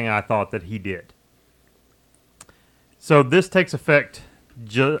interesting thing I thought that he did. So this takes effect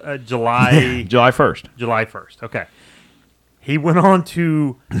July July 1st. July 1st. Okay. He went on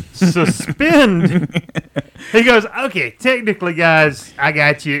to suspend. He goes, okay, technically, guys, I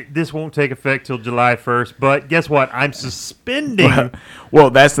got you. This won't take effect till July 1st, but guess what? I'm suspending.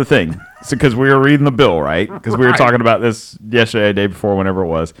 Well, that's the thing. Because we were reading the bill, right? Because we were talking about this yesterday, the day before, whenever it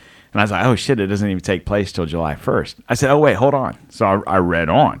was. And I was like, oh, shit, it doesn't even take place till July 1st. I said, oh, wait, hold on. So I read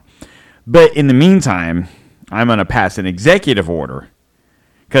on. But in the meantime, I'm going to pass an executive order.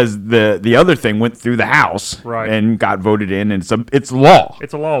 Because the other thing went through the House and got voted in, and it's law.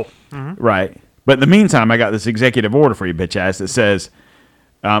 It's a law. Mm-hmm. Right. But in the meantime, I got this executive order for you, bitch ass, that says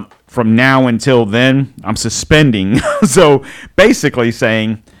from now until then, I'm suspending. So basically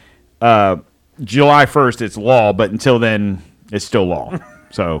saying July 1st, it's law, but until then, it's still law.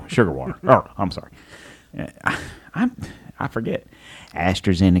 So sugar water. Oh, I'm sorry. I forget.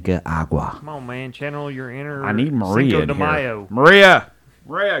 AstraZeneca Agua. Come on, man. Channel your inner I need Maria Cinco in de here. Mayo.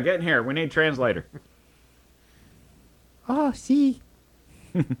 Maria, get in here. We need a translator. Oh, see.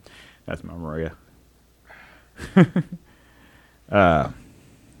 That's my Maria.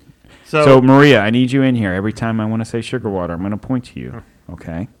 So, Maria, I need you in here. Every time I want to say sugar water, I'm going to point to you.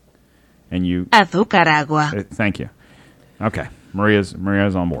 Okay? And you... Azúcar agua. Thank you. Okay. Maria's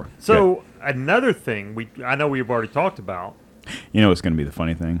on board. So, another thing I know we've already talked about. You know what's going to be the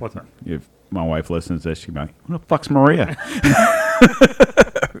funny thing? What's that? If my wife listens to this, she'll be like, who the fuck's Maria?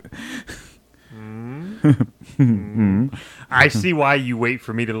 I see why you wait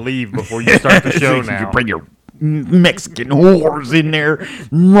for me to leave before you start the show now. You bring your Mexican whores in there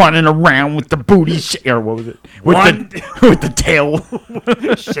running around with the booty or what was it? With the tail.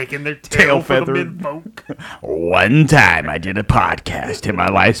 Shaking their tail for the menfolk. One time I did a podcast and my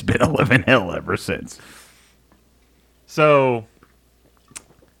life's been a living hell ever since. So,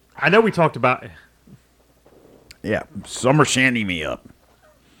 I know we talked about... Yeah, summer shandy me up.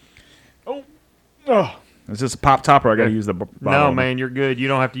 Oh. Is this a pop top or I got to use the bottle? No, man, you're good. You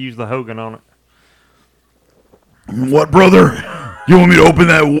don't have to use the Hogan on it. What, brother? You want me to open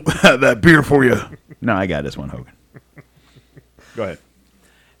that beer for you? No, I got this one, Hogan. Go ahead.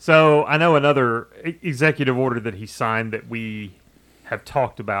 So, I know another executive order that he signed that we have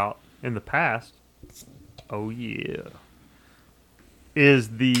talked about in the past. Oh, yeah.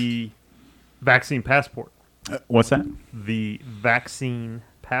 Is the vaccine passport. What's that? The vaccine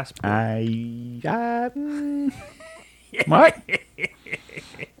passport. What?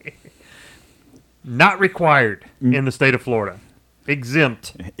 Not required in the state of Florida.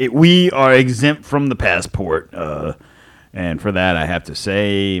 Exempt. We are exempt from the passport. And for that, I have to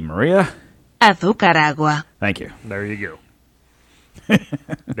say, Maria. Azúcar agua. Thank you. There you go.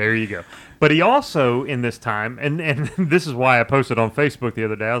 There you go. But he also, in this time, and this is why I posted on Facebook the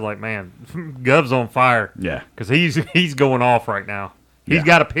other day, I was like, man, Gov's on fire. Yeah. Because he's going off right now. He's Yeah.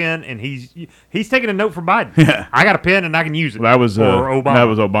 got a pen, and he's taking a note from Biden. Yeah. I got a pen, and I can use it. That was or Obama. That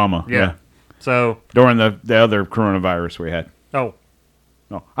was Obama. Yeah. So, During the other coronavirus we had. oh,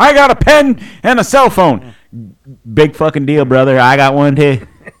 No. I got a pen and a cell phone. Big fucking deal, brother. I got one too.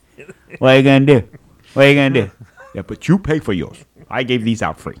 What you gonna do? What you gonna do? Yeah, but you pay for yours. I gave these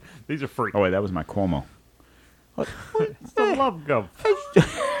out free. these are free. Oh wait, that was my Cuomo. I love Gov.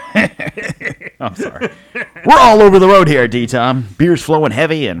 I'm sorry. We're all over the road here, D-Tom. Beer's flowing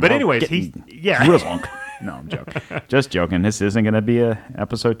heavy and But anyways, yeah. drizzled. No, I'm joking. Just joking. This isn't going to be a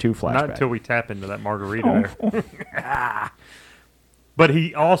episode 2 flashback. Not until we tap into that margarita there. But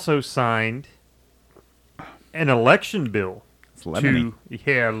he also signed an election bill. It's lemony.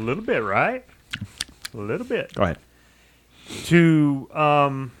 Yeah, a little bit, right? A little bit. Go ahead.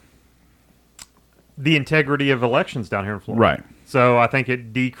 To the integrity of elections down here in Florida. Right. So I think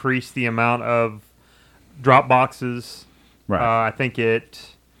it decreased the amount of drop boxes. Right. I think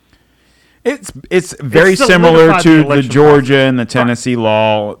it... It's very similar solidified to the the election Georgia process. and the Tennessee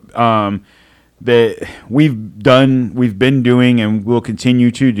law that we've been doing and will continue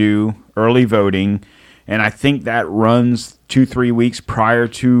to do early voting, and I think that runs 2-3 weeks prior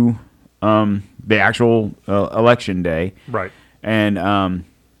to the actual election day. Right. And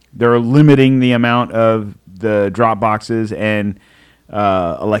they're limiting the amount of the drop boxes and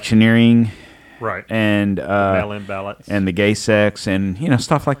electioneering Right. and Mail-in ballots. and the gay sex and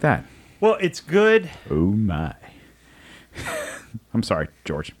stuff like that. Well, it's good. Oh my! I'm sorry,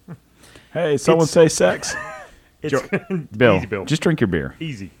 George. Hey, someone say sex. It's Bill, Easy, Bill. just drink your beer.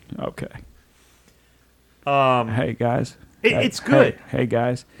 Easy. Okay. Hey guys. It's good. Hey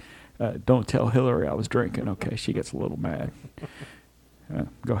guys, don't tell Hillary I was drinking. Okay, she gets a little mad.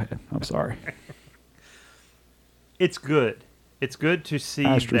 Go ahead. I'm sorry. It's good. It's good to see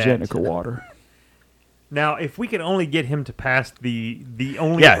AstraZeneca that. water. Now, if we could only get him to pass the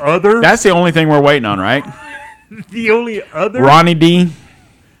only Yeah, other... that's the only thing we're waiting on, right? the only other... Ronnie D.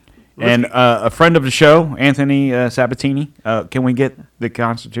 And a friend of the show, Anthony Sabatini. Can we get the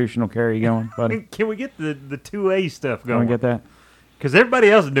constitutional carry going, buddy? Can we get the 2A stuff Can going? we get that? Because everybody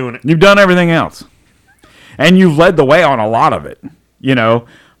else is doing it. You've done everything else. And you've led the way on a lot of it.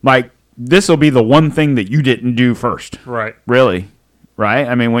 Like this will be the one thing that you didn't do first. Right. Really. Right?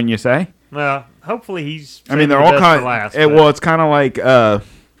 I mean, wouldn't you say? Well, hopefully he's... I mean, they're saving all the best kind for last, of... but- Well, it's kind of like,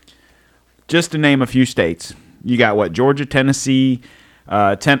 just to name a few states. You got what? Georgia, Tennessee,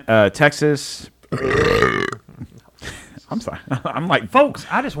 Texas. I'm sorry. I'm like... Folks,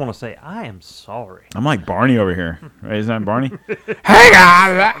 I just want to say I am sorry. I'm like Barney over here. Right? Isn't that Barney? Hey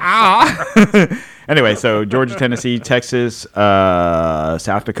guys! Anyway, so Georgia, Tennessee, Texas,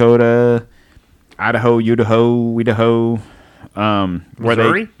 South Dakota, Idaho, Idaho,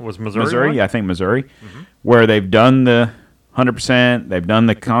 Missouri? Was Missouri one? Yeah, I think Missouri, where they've done the 100%, they've done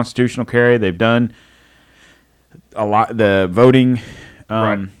the constitutional carry, they've done a lot the voting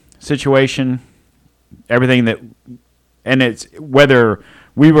Right. situation, everything that, and it's whether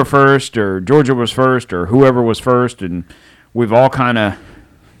we were first or Georgia was first or whoever was first, and we've all kind of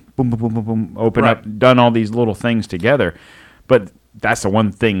boom, boom, boom, boom, boom, open Right. up, done all these little things together. But that's the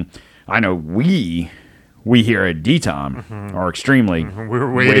one thing I know we here at DTOM are extremely We're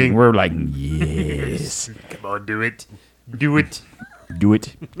waiting. We're like, yes, Come on, do it. Do it. do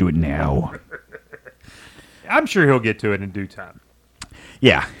it now. I'm sure he'll get to it in due time.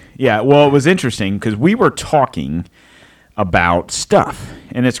 Yeah. Well, it was interesting because we were talking about stuff,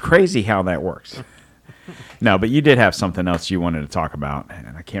 and it's crazy how that works. No, but you did have something else you wanted to talk about,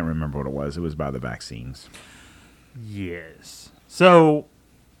 and I can't remember what it was. It was about the vaccines. Yes. So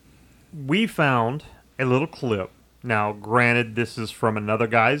we found a little clip. Now, granted, this is from another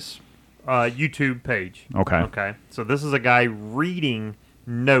guy's YouTube page. Okay. Okay. So this is a guy reading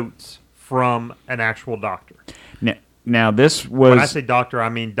notes from an actual doctor. Now this was... When I say doctor, I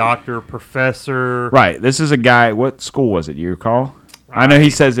mean doctor, professor. Right. This is a guy... What school was it? Do you recall? I know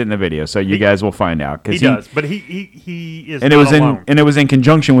he says it in the video, so you guys will find out. He does, but he is and not it was alone. it was in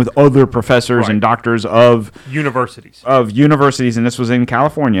conjunction with other professors and Right. doctors of Universities. universities, and this was in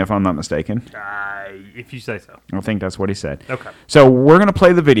California, if I'm not mistaken. If you say so. I think that's what he said. Okay. So we're gonna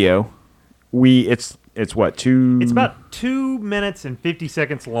play the video. It's what, 2... It's about 2 minutes and 50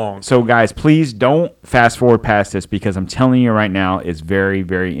 seconds long. So guys, please don't fast forward past this because I'm telling you right now, it's very,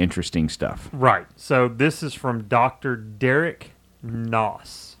 very interesting stuff. Right. So this is from Dr. Derek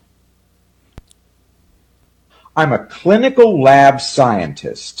Noss. I'm a clinical lab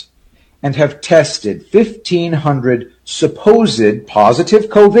scientist and have tested 1,500 supposed positive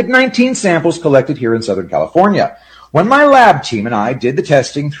COVID-19 samples collected here in Southern California. When my lab team and I did the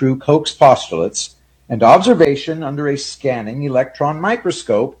testing through Koch's postulates and observation under a scanning electron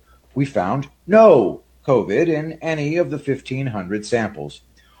microscope, we found no COVID in any of the 1,500 samples.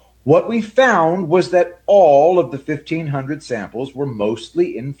 What we found was that all of the 1,500 samples were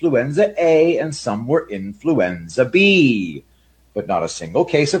mostly influenza A and some were influenza B, but not a single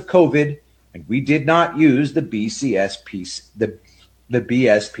case of COVID, and we did not use the BSPCR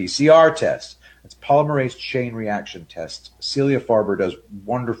test. It's polymerase chain reaction test. Celia Farber does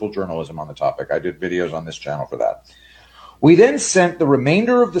wonderful journalism on the topic. I did videos on this channel for that. We then sent the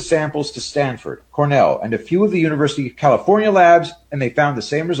remainder of the samples to Stanford, Cornell, and a few of the University of California labs, and they found the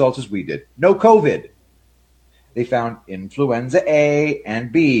same results as we did. No COVID. They found influenza A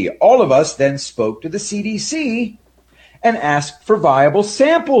and B. All of us then spoke to the CDC and asked for viable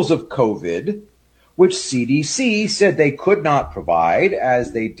samples of COVID, which CDC said they could not provide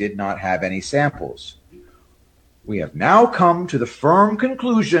as they did not have any samples. We have now come to the firm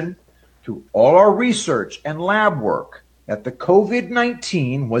conclusion through all our research and lab work that the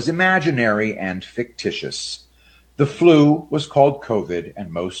COVID-19 was imaginary and fictitious. The flu was called COVID,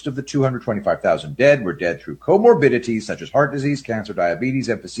 and most of the 225,000 dead were dead through comorbidities such as heart disease, cancer, diabetes,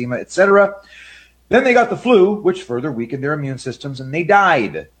 emphysema, etc. Then they got the flu, which further weakened their immune systems, and they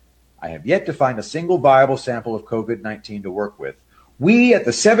died. I have yet to find a single viable sample of COVID-19 to work with. We at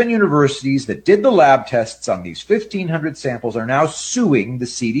the 7 universities that did the lab tests on these 1,500 samples are now suing the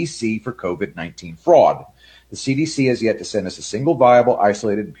CDC for COVID-19 fraud. The CDC has yet to send us a single viable,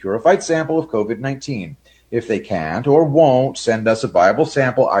 isolated, and purified sample of COVID-19. If they can't or won't send us a viable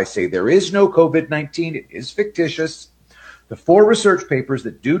sample, I say there is no COVID-19. It is fictitious. The 4 research papers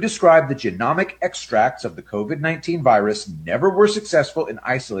that do describe the genomic extracts of the COVID-19 virus never were successful in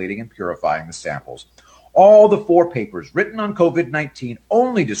isolating and purifying the samples. All the 4 papers written on COVID-19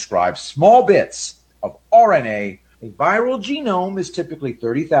 only describe small bits of RNA. A viral genome is typically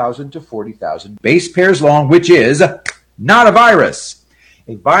 30,000 to 40,000 base pairs long, which is not a virus.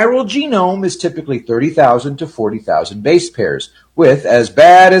 A viral genome is typically 30,000 to 40,000 base pairs. With as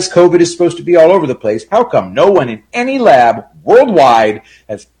bad as COVID is supposed to be all over the place, how come no one in any lab worldwide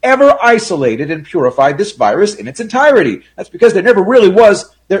has ever isolated and purified this virus in its entirety? That's because there never really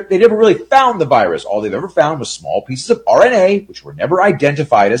was, they never really found the virus. All they've ever found was small pieces of RNA, which were never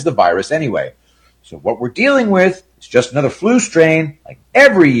identified as the virus anyway. So what we're dealing with is just another flu strain. Like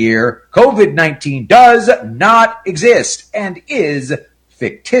every year, COVID-19 does not exist and is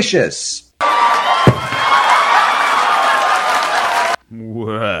fictitious.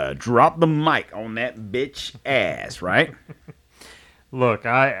 Drop the mic on that bitch ass, right? Look,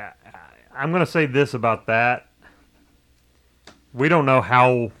 I'm going to say this about that. We don't know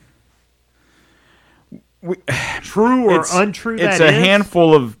how true or untrue that is. It's a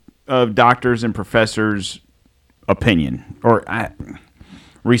handful of doctors and professors' opinion or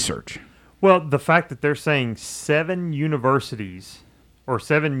research. Well, the fact that they're saying 7 universities or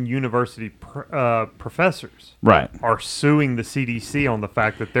 7 university professors are suing the CDC on the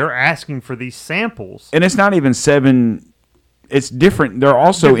fact that they're asking for these samples. And it's not even 7. It's different. They're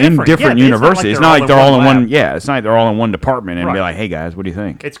also in different universities. It's not like they're all in one. Yeah, it's not like they're all in one department and be like, "Hey guys, what do you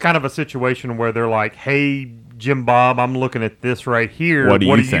think?" It's kind of a situation where they're like, "Hey, Jim Bob, I'm looking at this right here. What are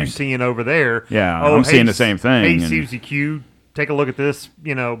you seeing over there?" Yeah, I'm seeing the same thing. Hey, Susie Q, take a look at this.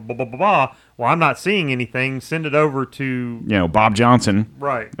 Blah blah blah blah. Well, I'm not seeing anything. Send it over to Bob Johnson,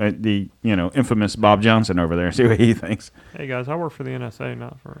 right? The infamous Bob Johnson over there. See what he thinks. Hey guys, I work for the NSA,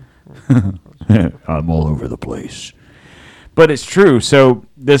 not for. I'm all over the place. But it's true. So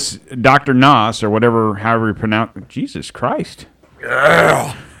this Dr. Nas, or whatever, however you pronounce it, Jesus Christ.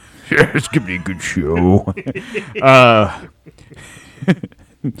 Yeah, this could be a good show.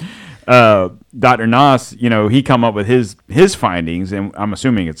 Dr. Nas, he come up with his findings, and I'm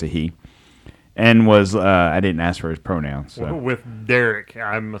assuming it's a he, and was, I didn't ask for his pronouns. So. With Derek,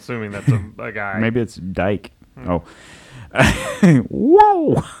 I'm assuming that's a guy. Maybe it's Dyke. Oh.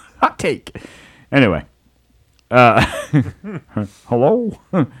 Whoa, hot take. Anyway. Hello,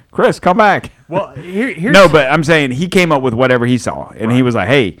 Chris, come back. Well, here's no, but I'm saying he came up with whatever he saw, and he was like,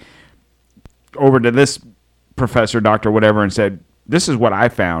 "Hey, over to this professor, doctor, whatever," and said, "This is what I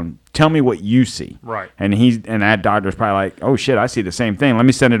found. Tell me what you see." Right. And that doctor's probably like, "Oh shit, I see the same thing. Let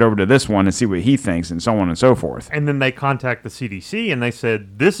me send it over to this one and see what he thinks," and so on and so forth. And then they contact the CDC and they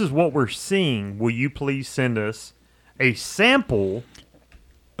said, "This is what we're seeing. Will you please send us a sample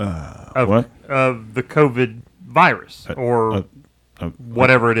of the COVID virus or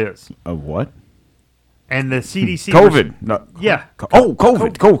whatever it is?" Of what? And the CDC. COVID. No. Yeah.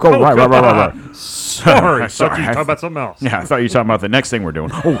 COVID. COVID. Right. Sorry. I thought you were Sorry. talking about something else. Yeah, I thought you were talking about the next thing we're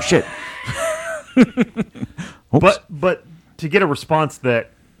doing. Oh, shit. But to get a response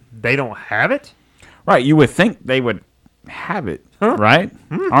that they don't have it? Right, you would think they would have it, right?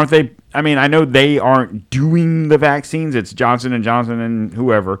 Aren't they? I mean, I know they aren't doing the vaccines. It's Johnson & Johnson and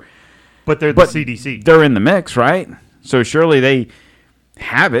whoever. But they're the CDC. They're in the mix, right? So surely they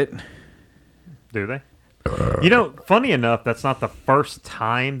have it. Do they? Funny enough, that's not the first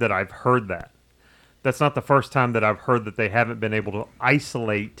time that I've heard that. That's not the first time that I've heard that they haven't been able to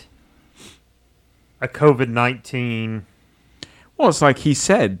isolate a COVID-19. Well, it's like he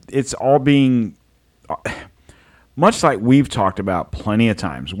said, it's all being, much like we've talked about plenty of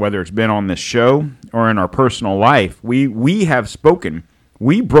times, whether it's been on this show or in our personal life, we have spoken.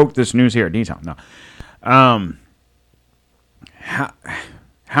 We broke this news here at D-Town. No.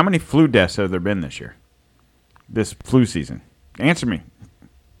 How many flu deaths have there been this year? This flu season? Answer me.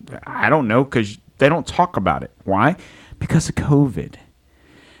 I don't know, because they don't talk about it. Why? Because of COVID.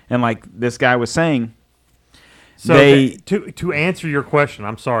 And like this guy was saying, so to answer your question,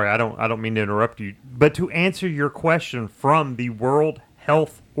 I'm sorry, I don't mean to interrupt you, but to answer your question from the World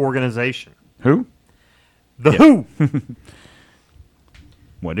Health Organization. Who? WHO.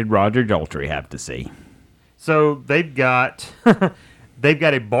 What did Roger Daltrey have to say? So they've got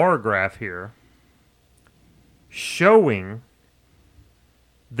a bar graph here showing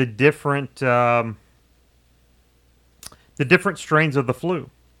the different strains of the flu.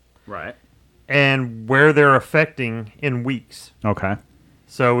 Right. And where they're affecting in weeks. Okay.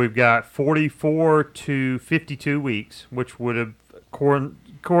 So we've got 44 to 52 weeks, which would have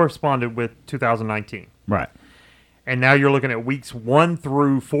corresponded with 2019. Right. And now you're looking at weeks 1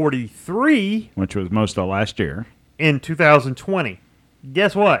 through 43. Which was most of last year. In 2020.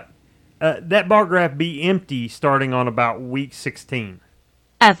 Guess what? That bar graph be empty starting on about week 16.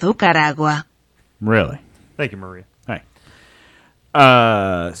 Azúcar agua. Really? Thank you, Maria. Hey.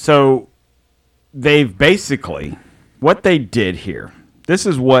 So they've basically, what they did here, this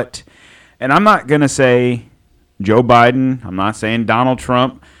is what, and I'm not going to say Joe Biden, I'm not saying Donald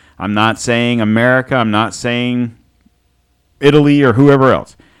Trump, I'm not saying America, I'm not saying Italy or whoever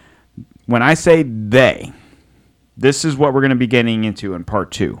else. When I say they, this is what we're going to be getting into in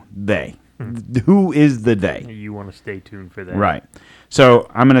part 2. They. Who is the they? You want to stay tuned for that. Right. So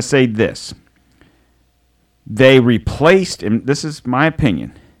I'm going to say this. They replaced, and this is my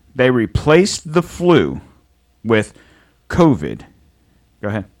opinion, they replaced the flu with COVID. Go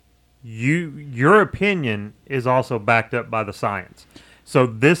ahead. Your opinion is also backed up by the science. So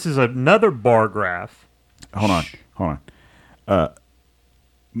this is another bar graph. Hold on.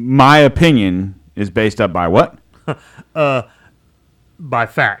 My opinion is based up by what? By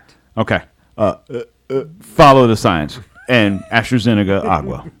fact. Okay. Follow the science. And AstraZeneca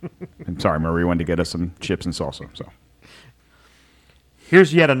Agua. I'm sorry, Marie wanted to get us some chips and salsa. So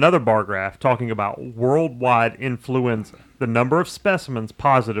here's yet another bar graph talking about worldwide influenza. The number of specimens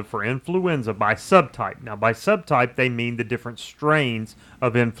positive for influenza by subtype. Now, by subtype, they mean the different strains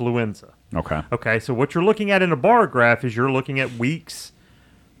of influenza. Okay. Okay, so what you're looking at in a bar graph is you're looking at weeks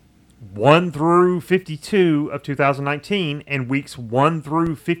 1 through 52 of 2019 and weeks 1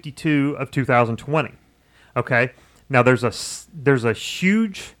 through 52 of 2020. Okay? Now, there's a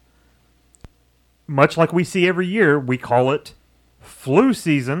huge, much like we see every year, we call it flu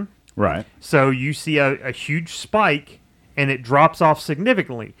season. Right. So you see a huge spike, and it drops off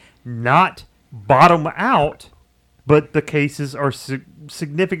significantly. Not bottom out, but the cases are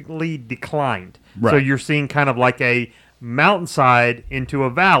significantly declined. Right. So you're seeing kind of like a mountainside into a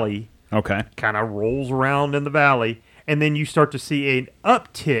valley. Okay. Kind of rolls around in the valley, and then you start to see an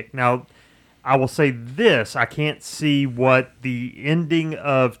uptick. Now, I will say this. I can't see what the ending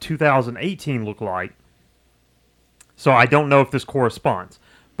of 2018 looked like. So I don't know if this corresponds.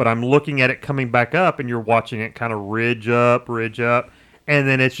 But I'm looking at it coming back up, and you're watching it kind of ridge up, and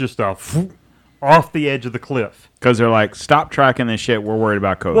then it's just off the edge of the cliff. Because they're like, stop tracking this shit. We're worried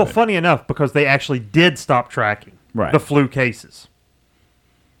about COVID. Well, funny enough, because they actually did stop tracking the flu cases.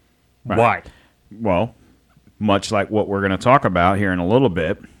 Right. Why? Well, much like what we're going to talk about here in a little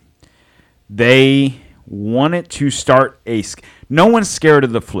bit, they wanted to start no one's scared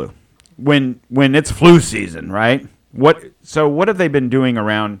of the flu when it's flu season, right? What have they been doing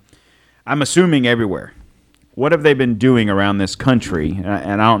around, I'm assuming everywhere, what have they been doing around this country?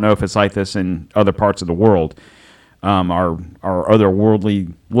 And I don't know if it's like this in other parts of the world. Our other worldly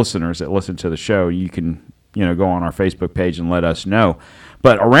listeners that listen to the show, you can go on our Facebook page and let us know.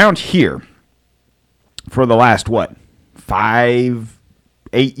 But around here, for the last 5-8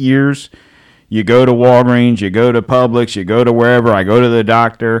 years, You go to Walgreens, you go to Publix, you go to wherever. I go to the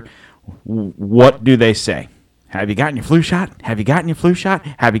doctor. What do they say? Have you gotten your flu shot? Have you gotten your flu shot?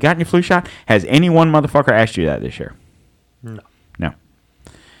 Have you gotten your flu shot? Has any one motherfucker asked you that this year? No.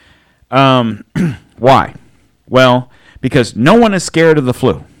 Why? Well, because no one is scared of the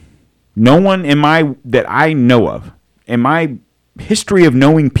flu. No one that I know of, in my history of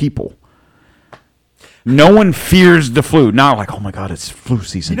knowing people, no one fears the flu. Not like, oh my God, it's flu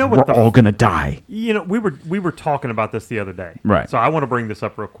season. We're all gonna die. We were talking about this the other day. Right. So I want to bring this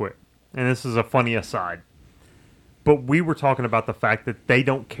up real quick. And this is a funny aside. But we were talking about the fact that they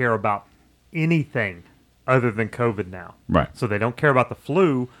don't care about anything other than COVID now. Right. So they don't care about the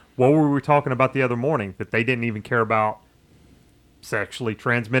flu. What were we talking about the other morning? That they didn't even care about sexually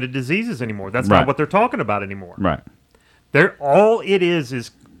transmitted diseases anymore. That's Right. not what they're talking about anymore. Right. All it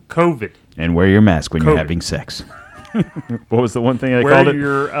is COVID. And wear your mask when you're COVID. having sex. What was the one thing they Wear called it?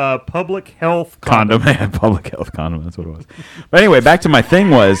 your public health Condom. Public health condom. That's what it was. But anyway, back to my thing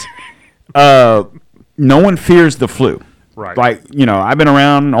was, no one fears the flu. Right. Like, I've been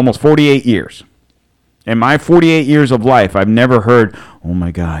around almost 48 years. In my 48 years of life, I've never heard, oh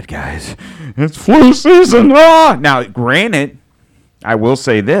my God, guys, it's flu season. Ah! Now, granted, I will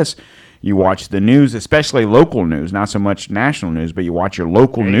say this. You watch the news, especially local news, not so much national news, but you watch your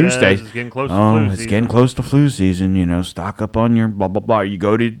local news station. It's getting close to flu it's season. getting close to flu season. Stock up on your blah, blah, blah. You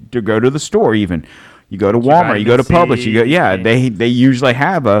go to the store even. You go to Walmart, you go to Publix, they usually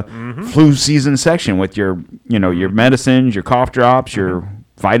have a flu season section with your, your medicines, your cough drops, your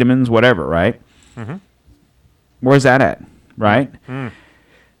vitamins, whatever, right? Mm-hmm. Where's that at, right?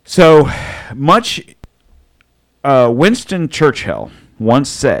 So much, Winston Churchill once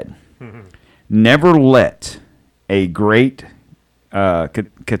said, never let a great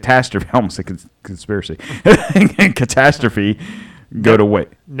catastrophe, almost a conspiracy, catastrophe go to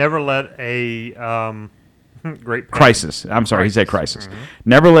waste. Never let a great crisis. I'm sorry, he said crisis.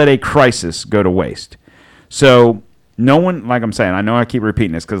 Never let a crisis go to waste. So no one, like I'm saying, I know I keep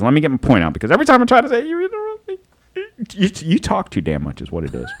repeating this because let me get my point out because every time I try to say you interrupt me, you talk too damn much is what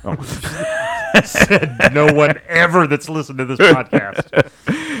it is. Oh. Said no one ever that's listened to this podcast.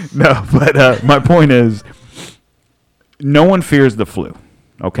 No, but my point is, no one fears the flu.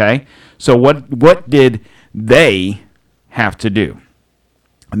 Okay, so what did they have to do?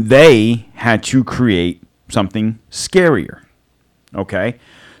 They had to create something scarier. Okay,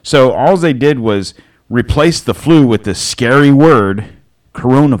 so all they did was replace the flu with the scary word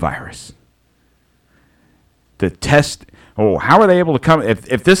coronavirus. The test. Oh, how are they able to come?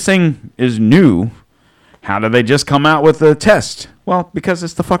 If this thing is new, how did they just come out with the test? Well, because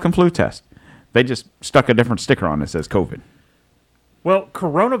it's the fucking flu test. They just stuck a different sticker on it that says COVID. Well,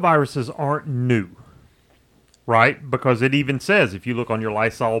 coronaviruses aren't new, right? Because it even says, if you look on your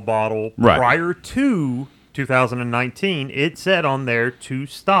Lysol bottle, right. Prior to 2019, it said on there to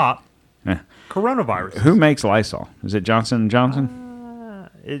stop coronavirus. Who makes Lysol? Is it Johnson & Johnson?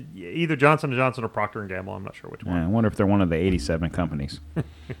 Either Johnson & Johnson or Procter & Gamble. I'm not sure which one. I wonder if they're one of the 87 companies.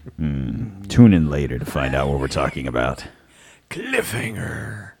 Tune in later to find out what we're talking about.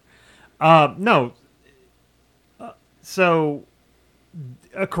 Cliffhanger. No. So,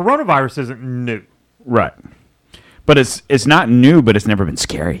 a coronavirus isn't new. Right. But it's not new, but it's never been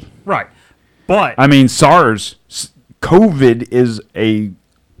scary. Right. But I mean, COVID is a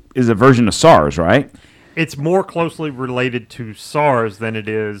version of SARS, right? It's more closely related to SARS than it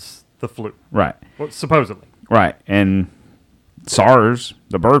is the flu. Right. Well, supposedly. Right. And SARS,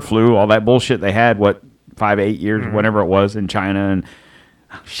 the bird flu, all that bullshit they had, 5-8 years, whatever it was in China, and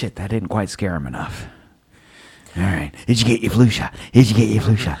shit, that didn't quite scare them enough. All right. Did you get your flu shot? Did you get your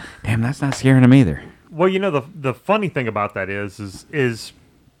flu shot? Damn, that's not scaring them either. Well, the funny thing about that is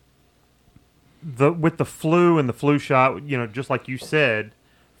with the flu and the flu shot, just like you said,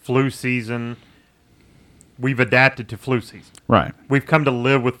 flu season, we've adapted to flu season. Right. We've come to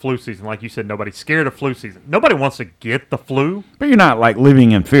live with flu season. Like you said, nobody's scared of flu season. Nobody wants to get the flu. But you're not like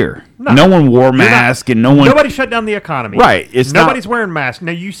living in fear. No. No one wore masks and no one. Nobody shut down the economy. Right. Nobody's wearing masks.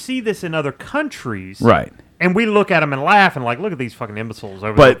 Now, you see this in other countries. Right. And we look at them and laugh and like, look at these fucking imbeciles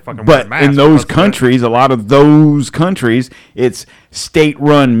over there fucking wearing But masks. in those countries, a lot of those countries, it's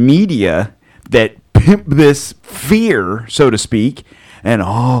state-run media that pimp this fear, so to speak, and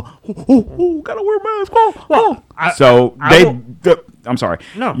gotta wear a mask. I'm sorry.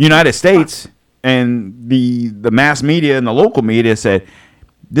 No. United States and the mass media and the local media said,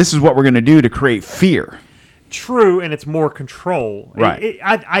 this is what we're going to do to create fear. True, and it's more control. Right.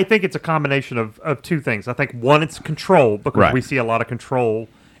 I think it's a combination of two things. I think, one, it's control, because we see a lot of control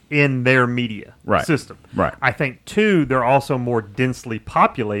in their media system. Right. I think, two, they're also more densely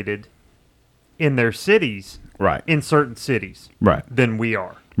populated in their cities, Right. in certain cities, Right. than we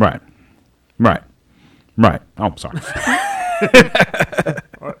are. Right. Right. Right. Oh, I'm sorry.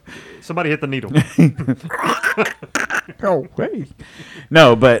 Somebody hit the needle. Oh, hey.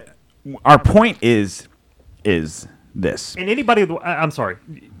 No, but our point is this. And anybody, I'm sorry,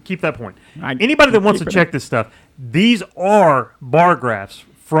 keep that point. I Anybody that wants to keep it check this stuff, these are bar graphs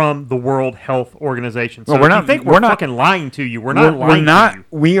from the World Health Organization. So Well, we're if not- you think we're we're not- fucking lying to you, we're not We're lying not. to you.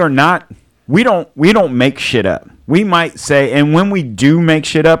 We are not. We don't make shit up. We might say, and when we do make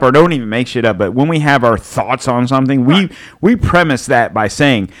shit up, or don't even make shit up, but when we have our thoughts on something, we premise that by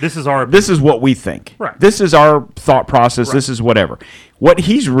saying, This is our this is what we think. Right. This is our thought process. This is whatever. What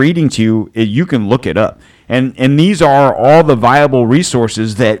he's reading to you, you can look it up. And these are all the viable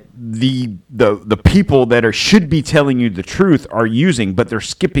resources that the people that should be telling you the truth are using, but they're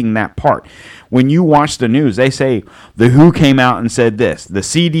skipping that part. When you watch the news, they say the WHO came out and said this, the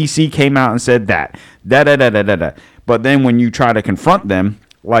CDC came out and said that, da da da da da da. But then when you try to confront them,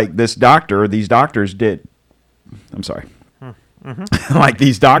 like these doctors did, I'm sorry, like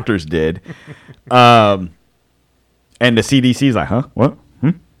these doctors did, and the CDC's like, huh, what,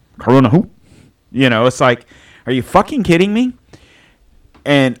 Corona who? You know, it's like, are you fucking kidding me?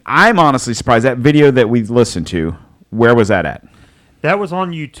 And I'm honestly surprised that video that we listened to, where was that at? That was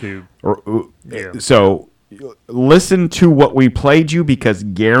on YouTube. Yeah. So listen to what we played you, because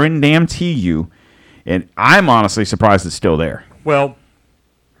guarantee you, and I'm honestly surprised it's still there. Well,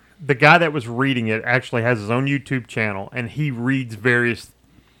 the guy that was reading it actually has his own YouTube channel, and he reads various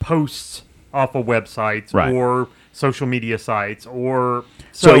posts off of websites Right. or social media sites, or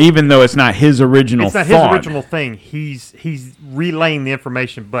So even though it's not his original it's not thought, his original thing, he's relaying the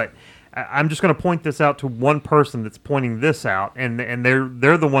information. But I'm just going to point this out to one person that's pointing this out, and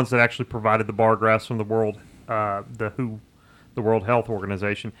they're the ones that actually provided the bar graphs from the World the World Health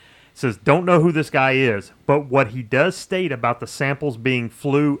Organization. It says, don't know who this guy is, but what he does state about the samples being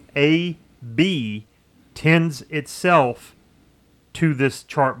flu A, B tends itself to this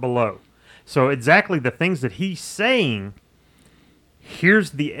chart below. So exactly the things that he's saying,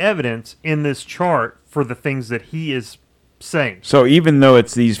 here's the evidence in this chart for the things that he is saying. So even though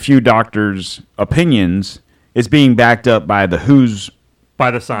it's these few doctors' opinions, it's being backed up by the WHO's,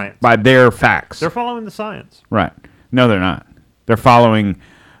 By the science. by their facts. They're following the science. Right. No, they're not. They're following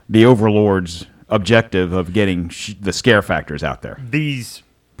the overlord's objective of getting the scare factors out there. These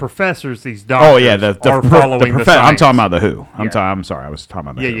professors, these doctors, Oh yeah, are following the science. I'm talking about the WHO. Yeah. I'm sorry, I was talking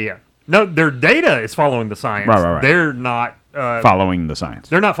about the WHO. Yeah. No, their data is following the science. Right. They're not Following the science.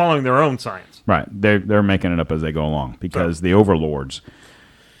 They're not following their own science. Right. They're making it up as they go along, because the overlords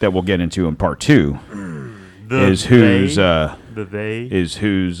that we'll get into in part 2 is who's the they,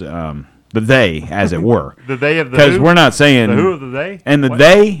 the they, as it were. the they of the Because who? we're not saying The who of the they? and the What?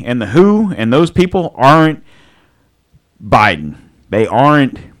 they and the who and those people aren't Biden. They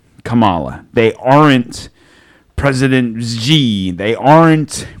aren't Kamala. They aren't President Xi. They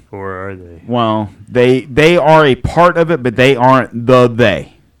aren't. Or are they? Well, they are a part of it, but they aren't the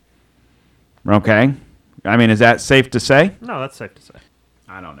they. Okay? I mean, is that safe to say? No, that's safe to say.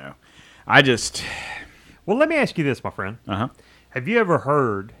 I don't know. I just... Well, let me ask you this, my friend. Uh-huh. Have you ever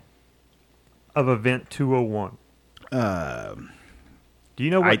heard of Event 201? Do you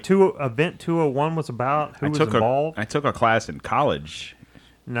know what Event 201 was about? Who was involved? I took a class in college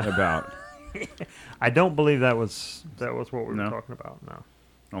No. about... I don't believe that was what we No? were talking about. No.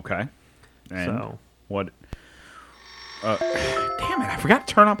 Okay. And So what... damn it! I forgot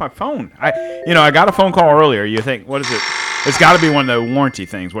to turn off my phone. I got a phone call earlier. You think, what is it? It's got to be one of the warranty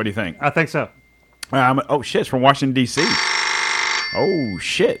things. What do you think? I think so. Oh shit! It's from Washington D.C. Oh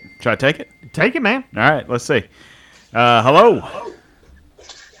shit! Should I take it? Take it, man. All right. Let's see. Hello.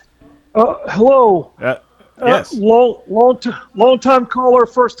 Hello. Yes. Long time caller,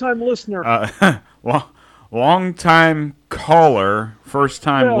 first time listener. Long time caller, first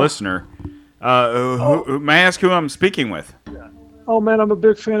time Yeah. listener. May I ask who I'm speaking with? Oh man, I'm a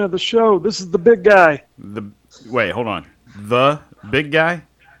big fan of the show. This is the big guy. Wait, hold on. The big guy?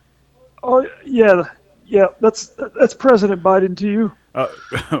 Oh yeah. That's President Biden to you.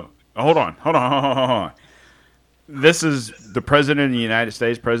 Hold on. This is the President of the United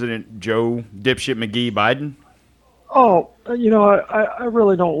States, President Joe Dipshit McGee Biden? Oh, I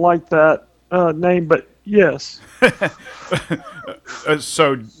really don't like that name, but yes.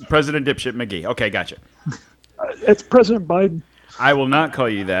 So, President Dipshit McGee. Okay, gotcha. It's President Biden. I will not call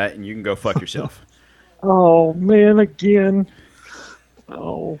you that, and you can go fuck yourself. Oh man, again.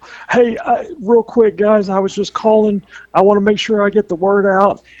 Oh, hey, real quick, guys. I was just calling. I want to make sure I get the word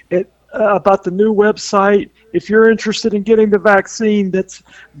out. about the new website. If you're interested in getting the vaccine, that's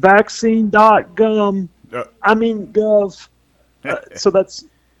vaccine.gov. Gov. So that's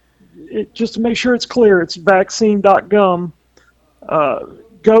it. Just to make sure it's clear, it's vaccine.gov.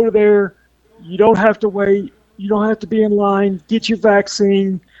 Go there. You don't have to wait. You don't have to be in line. Get your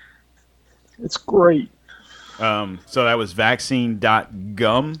vaccine. It's great. So that was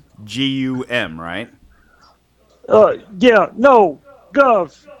vaccine.gum, G-U-M, right? Yeah, no,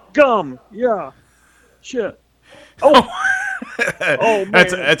 gum, yeah, shit. Oh, oh man.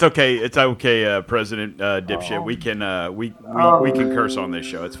 That's okay. It's okay, President Dipshit. We can we can curse on this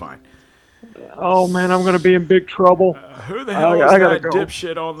show. It's fine. Oh man, I'm gonna be in big trouble. Who the hell is that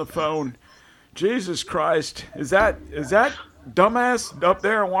dipshit on the phone? Jesus Christ! Is that dumbass up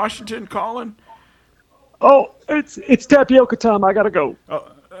there in Washington calling? Oh, it's tapioca time. I gotta go.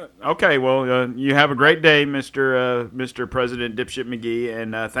 Okay, well, you have a great day, Mr. President Dipshit McGee,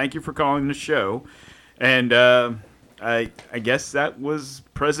 and thank you for calling the show. And I guess that was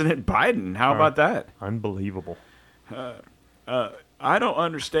President Biden. How about that? Unbelievable. I don't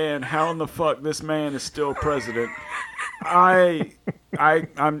understand how in the fuck this man is still president. I'm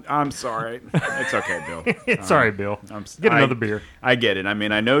sorry. It's okay, Bill. It's all right, Bill. Get another beer. I get it. I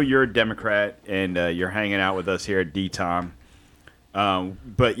mean, I know you're a Democrat and you're hanging out with us here at D-Tom.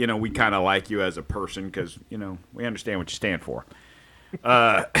 But, we kind of like you as a person because, we understand what you stand for.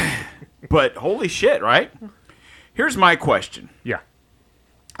 But holy shit, right? Here's my question. Yeah.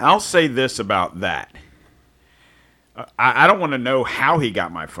 I'll say this about that. I don't want to know how he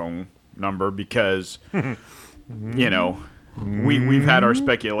got my phone number because, we've had our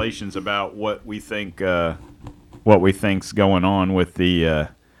speculations about what we think's going on with the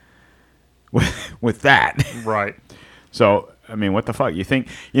with that. Right. So, I mean, what the fuck? You think,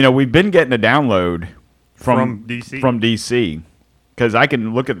 we've been getting a download from DC? From DC. Because I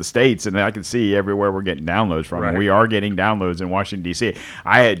can look at the states and I can see everywhere we're getting downloads from. Right. And we are getting downloads in Washington, D.C.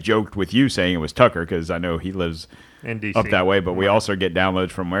 I had joked with you saying it was Tucker because I know he lives in DC. Up that way. But we also get downloads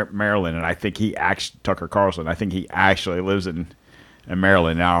from Maryland. And I think Tucker Carlson, I think he actually lives in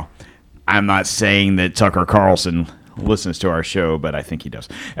Maryland. Now, I'm not saying that Tucker Carlson listens to our show, but I think he does.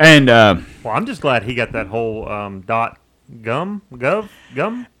 And well, I'm just glad he got that whole gum.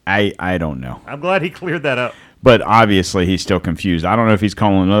 I don't know. I'm glad he cleared that up. But obviously, he's still confused. I don't know if he's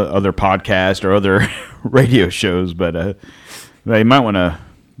calling other podcasts or other radio shows, but they might want to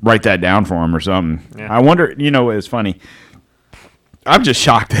write that down for him or something. Yeah. I wonder, it's funny. I'm just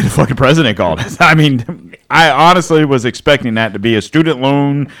shocked that the fucking president called us. I mean, I honestly was expecting that to be a student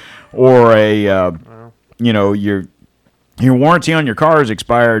loan or your warranty on your car is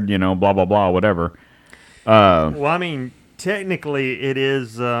expired, blah, blah, blah, whatever. Well, I mean, technically it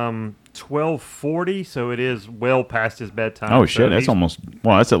is 12:40, so it is well past his bedtime. Oh, shit, that's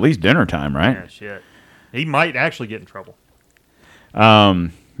that's at least dinner time, right? Yeah, shit. He might actually get in trouble.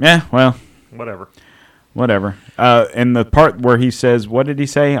 Yeah, well. Whatever. And the part where he says, what did he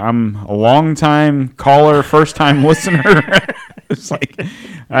say? I'm a long-time caller, first-time listener. It's like,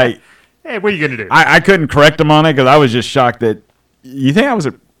 hey, what are you going to do? I couldn't correct him on it because I was just shocked that you think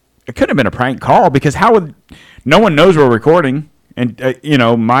it could have been a prank call because no one knows we're recording. And,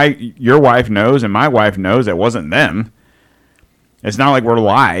 your wife knows and my wife knows it wasn't them. It's not like we're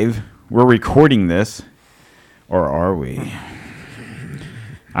live. We're recording this. Or are we?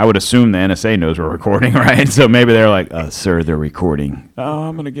 I would assume the NSA knows we're recording, right? So maybe they're like, sir, they're recording. Oh,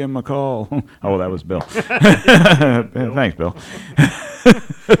 I'm going to give him a call. Oh, that was Bill. Thanks, Bill.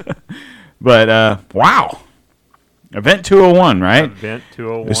 But, wow. Event 201, right? Event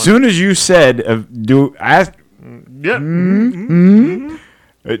 201. As soon as you said, Yep.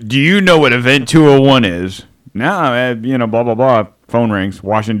 Do you know what Event 201 is? No, blah, blah, blah. Phone rings.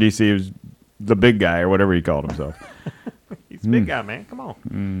 Washington, D.C. is the big guy or whatever he called himself. He's the big guy, man. Come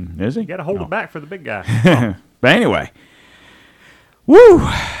on. Is he? You got to hold it back for the big guy. But anyway. Woo!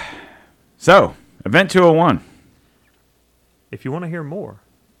 So, Event 201. If you want to hear more,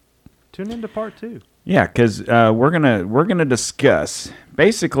 tune into part 2. Yeah, because we're gonna discuss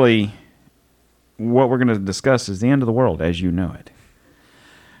basically. What we're going to discuss is the end of the world as you know it.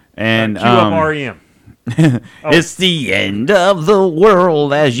 And cue up REM. It's the end of the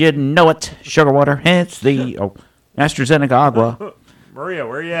world as you know it. Sugar water. It's the AstraZeneca Agua. Maria,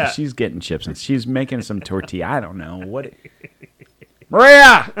 where you at? She's getting chips and she's making some tortilla. I don't know what.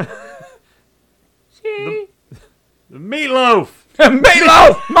 Maria. the meatloaf.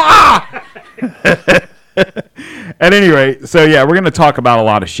 Meatloaf. Ma. At any rate, so yeah, we're going to talk about a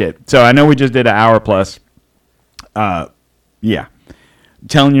lot of shit. So I know we just did an hour plus. Yeah. I'm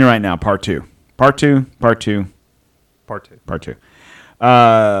telling you right now, part two.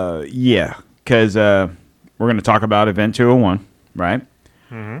 Yeah, because we're going to talk about Event 201, right?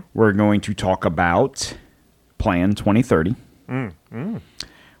 Mm-hmm. We're going to talk about Plan 2030.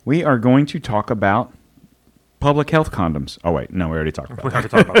 We are going to talk about public health condoms. Oh, wait. No, we already talked about that. We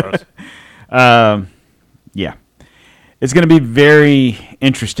haven't talked about those. Yeah. It's going to be very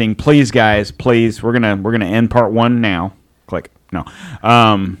interesting. Please, guys, please. We're gonna end part 1 now. Click. No.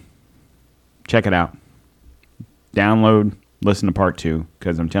 Check it out. Download, listen to part 2,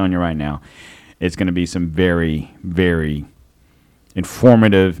 because I'm telling you right now, it's going to be some very, very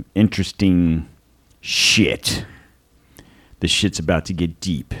informative, interesting shit. The shit's about to get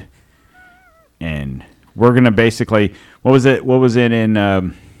deep. And we're going to basically, what was it in,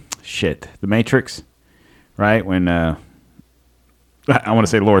 The Matrix? Right? When, I want to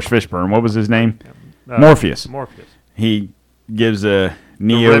say Lawrence Fishburne. What was his name? Morpheus. He gives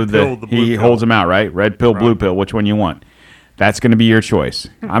Neo he holds him out, right? Red pill, blue pill. Which one you want? That's going to be your choice.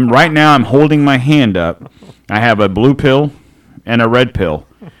 I'm holding my hand up. I have a blue pill and a red pill.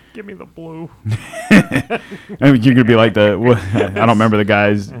 Give me the blue. You're going to be like I don't remember the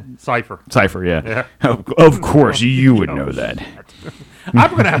guy's. Cypher, yeah. Of course, you would know that.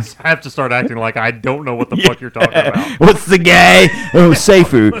 I'm going to have to start acting like I don't know what the fuck you're talking about. What's the guy? Oh,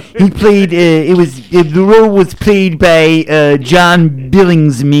 Cypher. He played, the role was played by John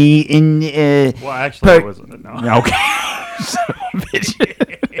Billingsme in, well, actually, it wasn't. No. Okay.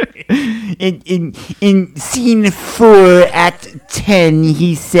 in scene 4 at 10,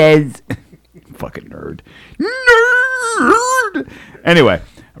 he says, fucking nerd. Anyway,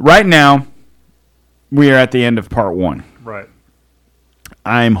 right now, we are at the end of part 1. Right.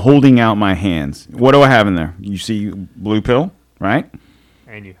 I'm holding out my hands. What do I have in there? You see blue pill, right?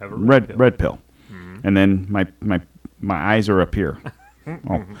 And you have a red pill. Mm-hmm. And then my eyes are up here.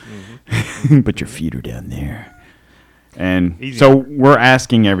 Oh. But your feet are down there. And Easy. So we're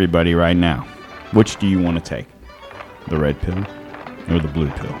asking everybody right now, which do you want to take? The red pill or the blue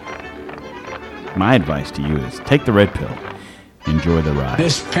pill? My advice to you is take the red pill. Enjoy the ride.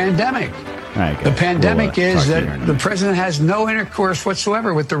 This pandemic. Right, the pandemic is that the president has no intercourse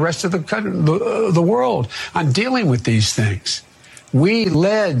whatsoever with the rest of the world on dealing with these things. We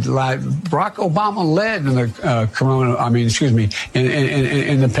led, like Barack Obama led in the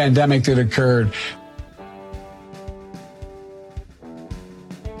in the pandemic that occurred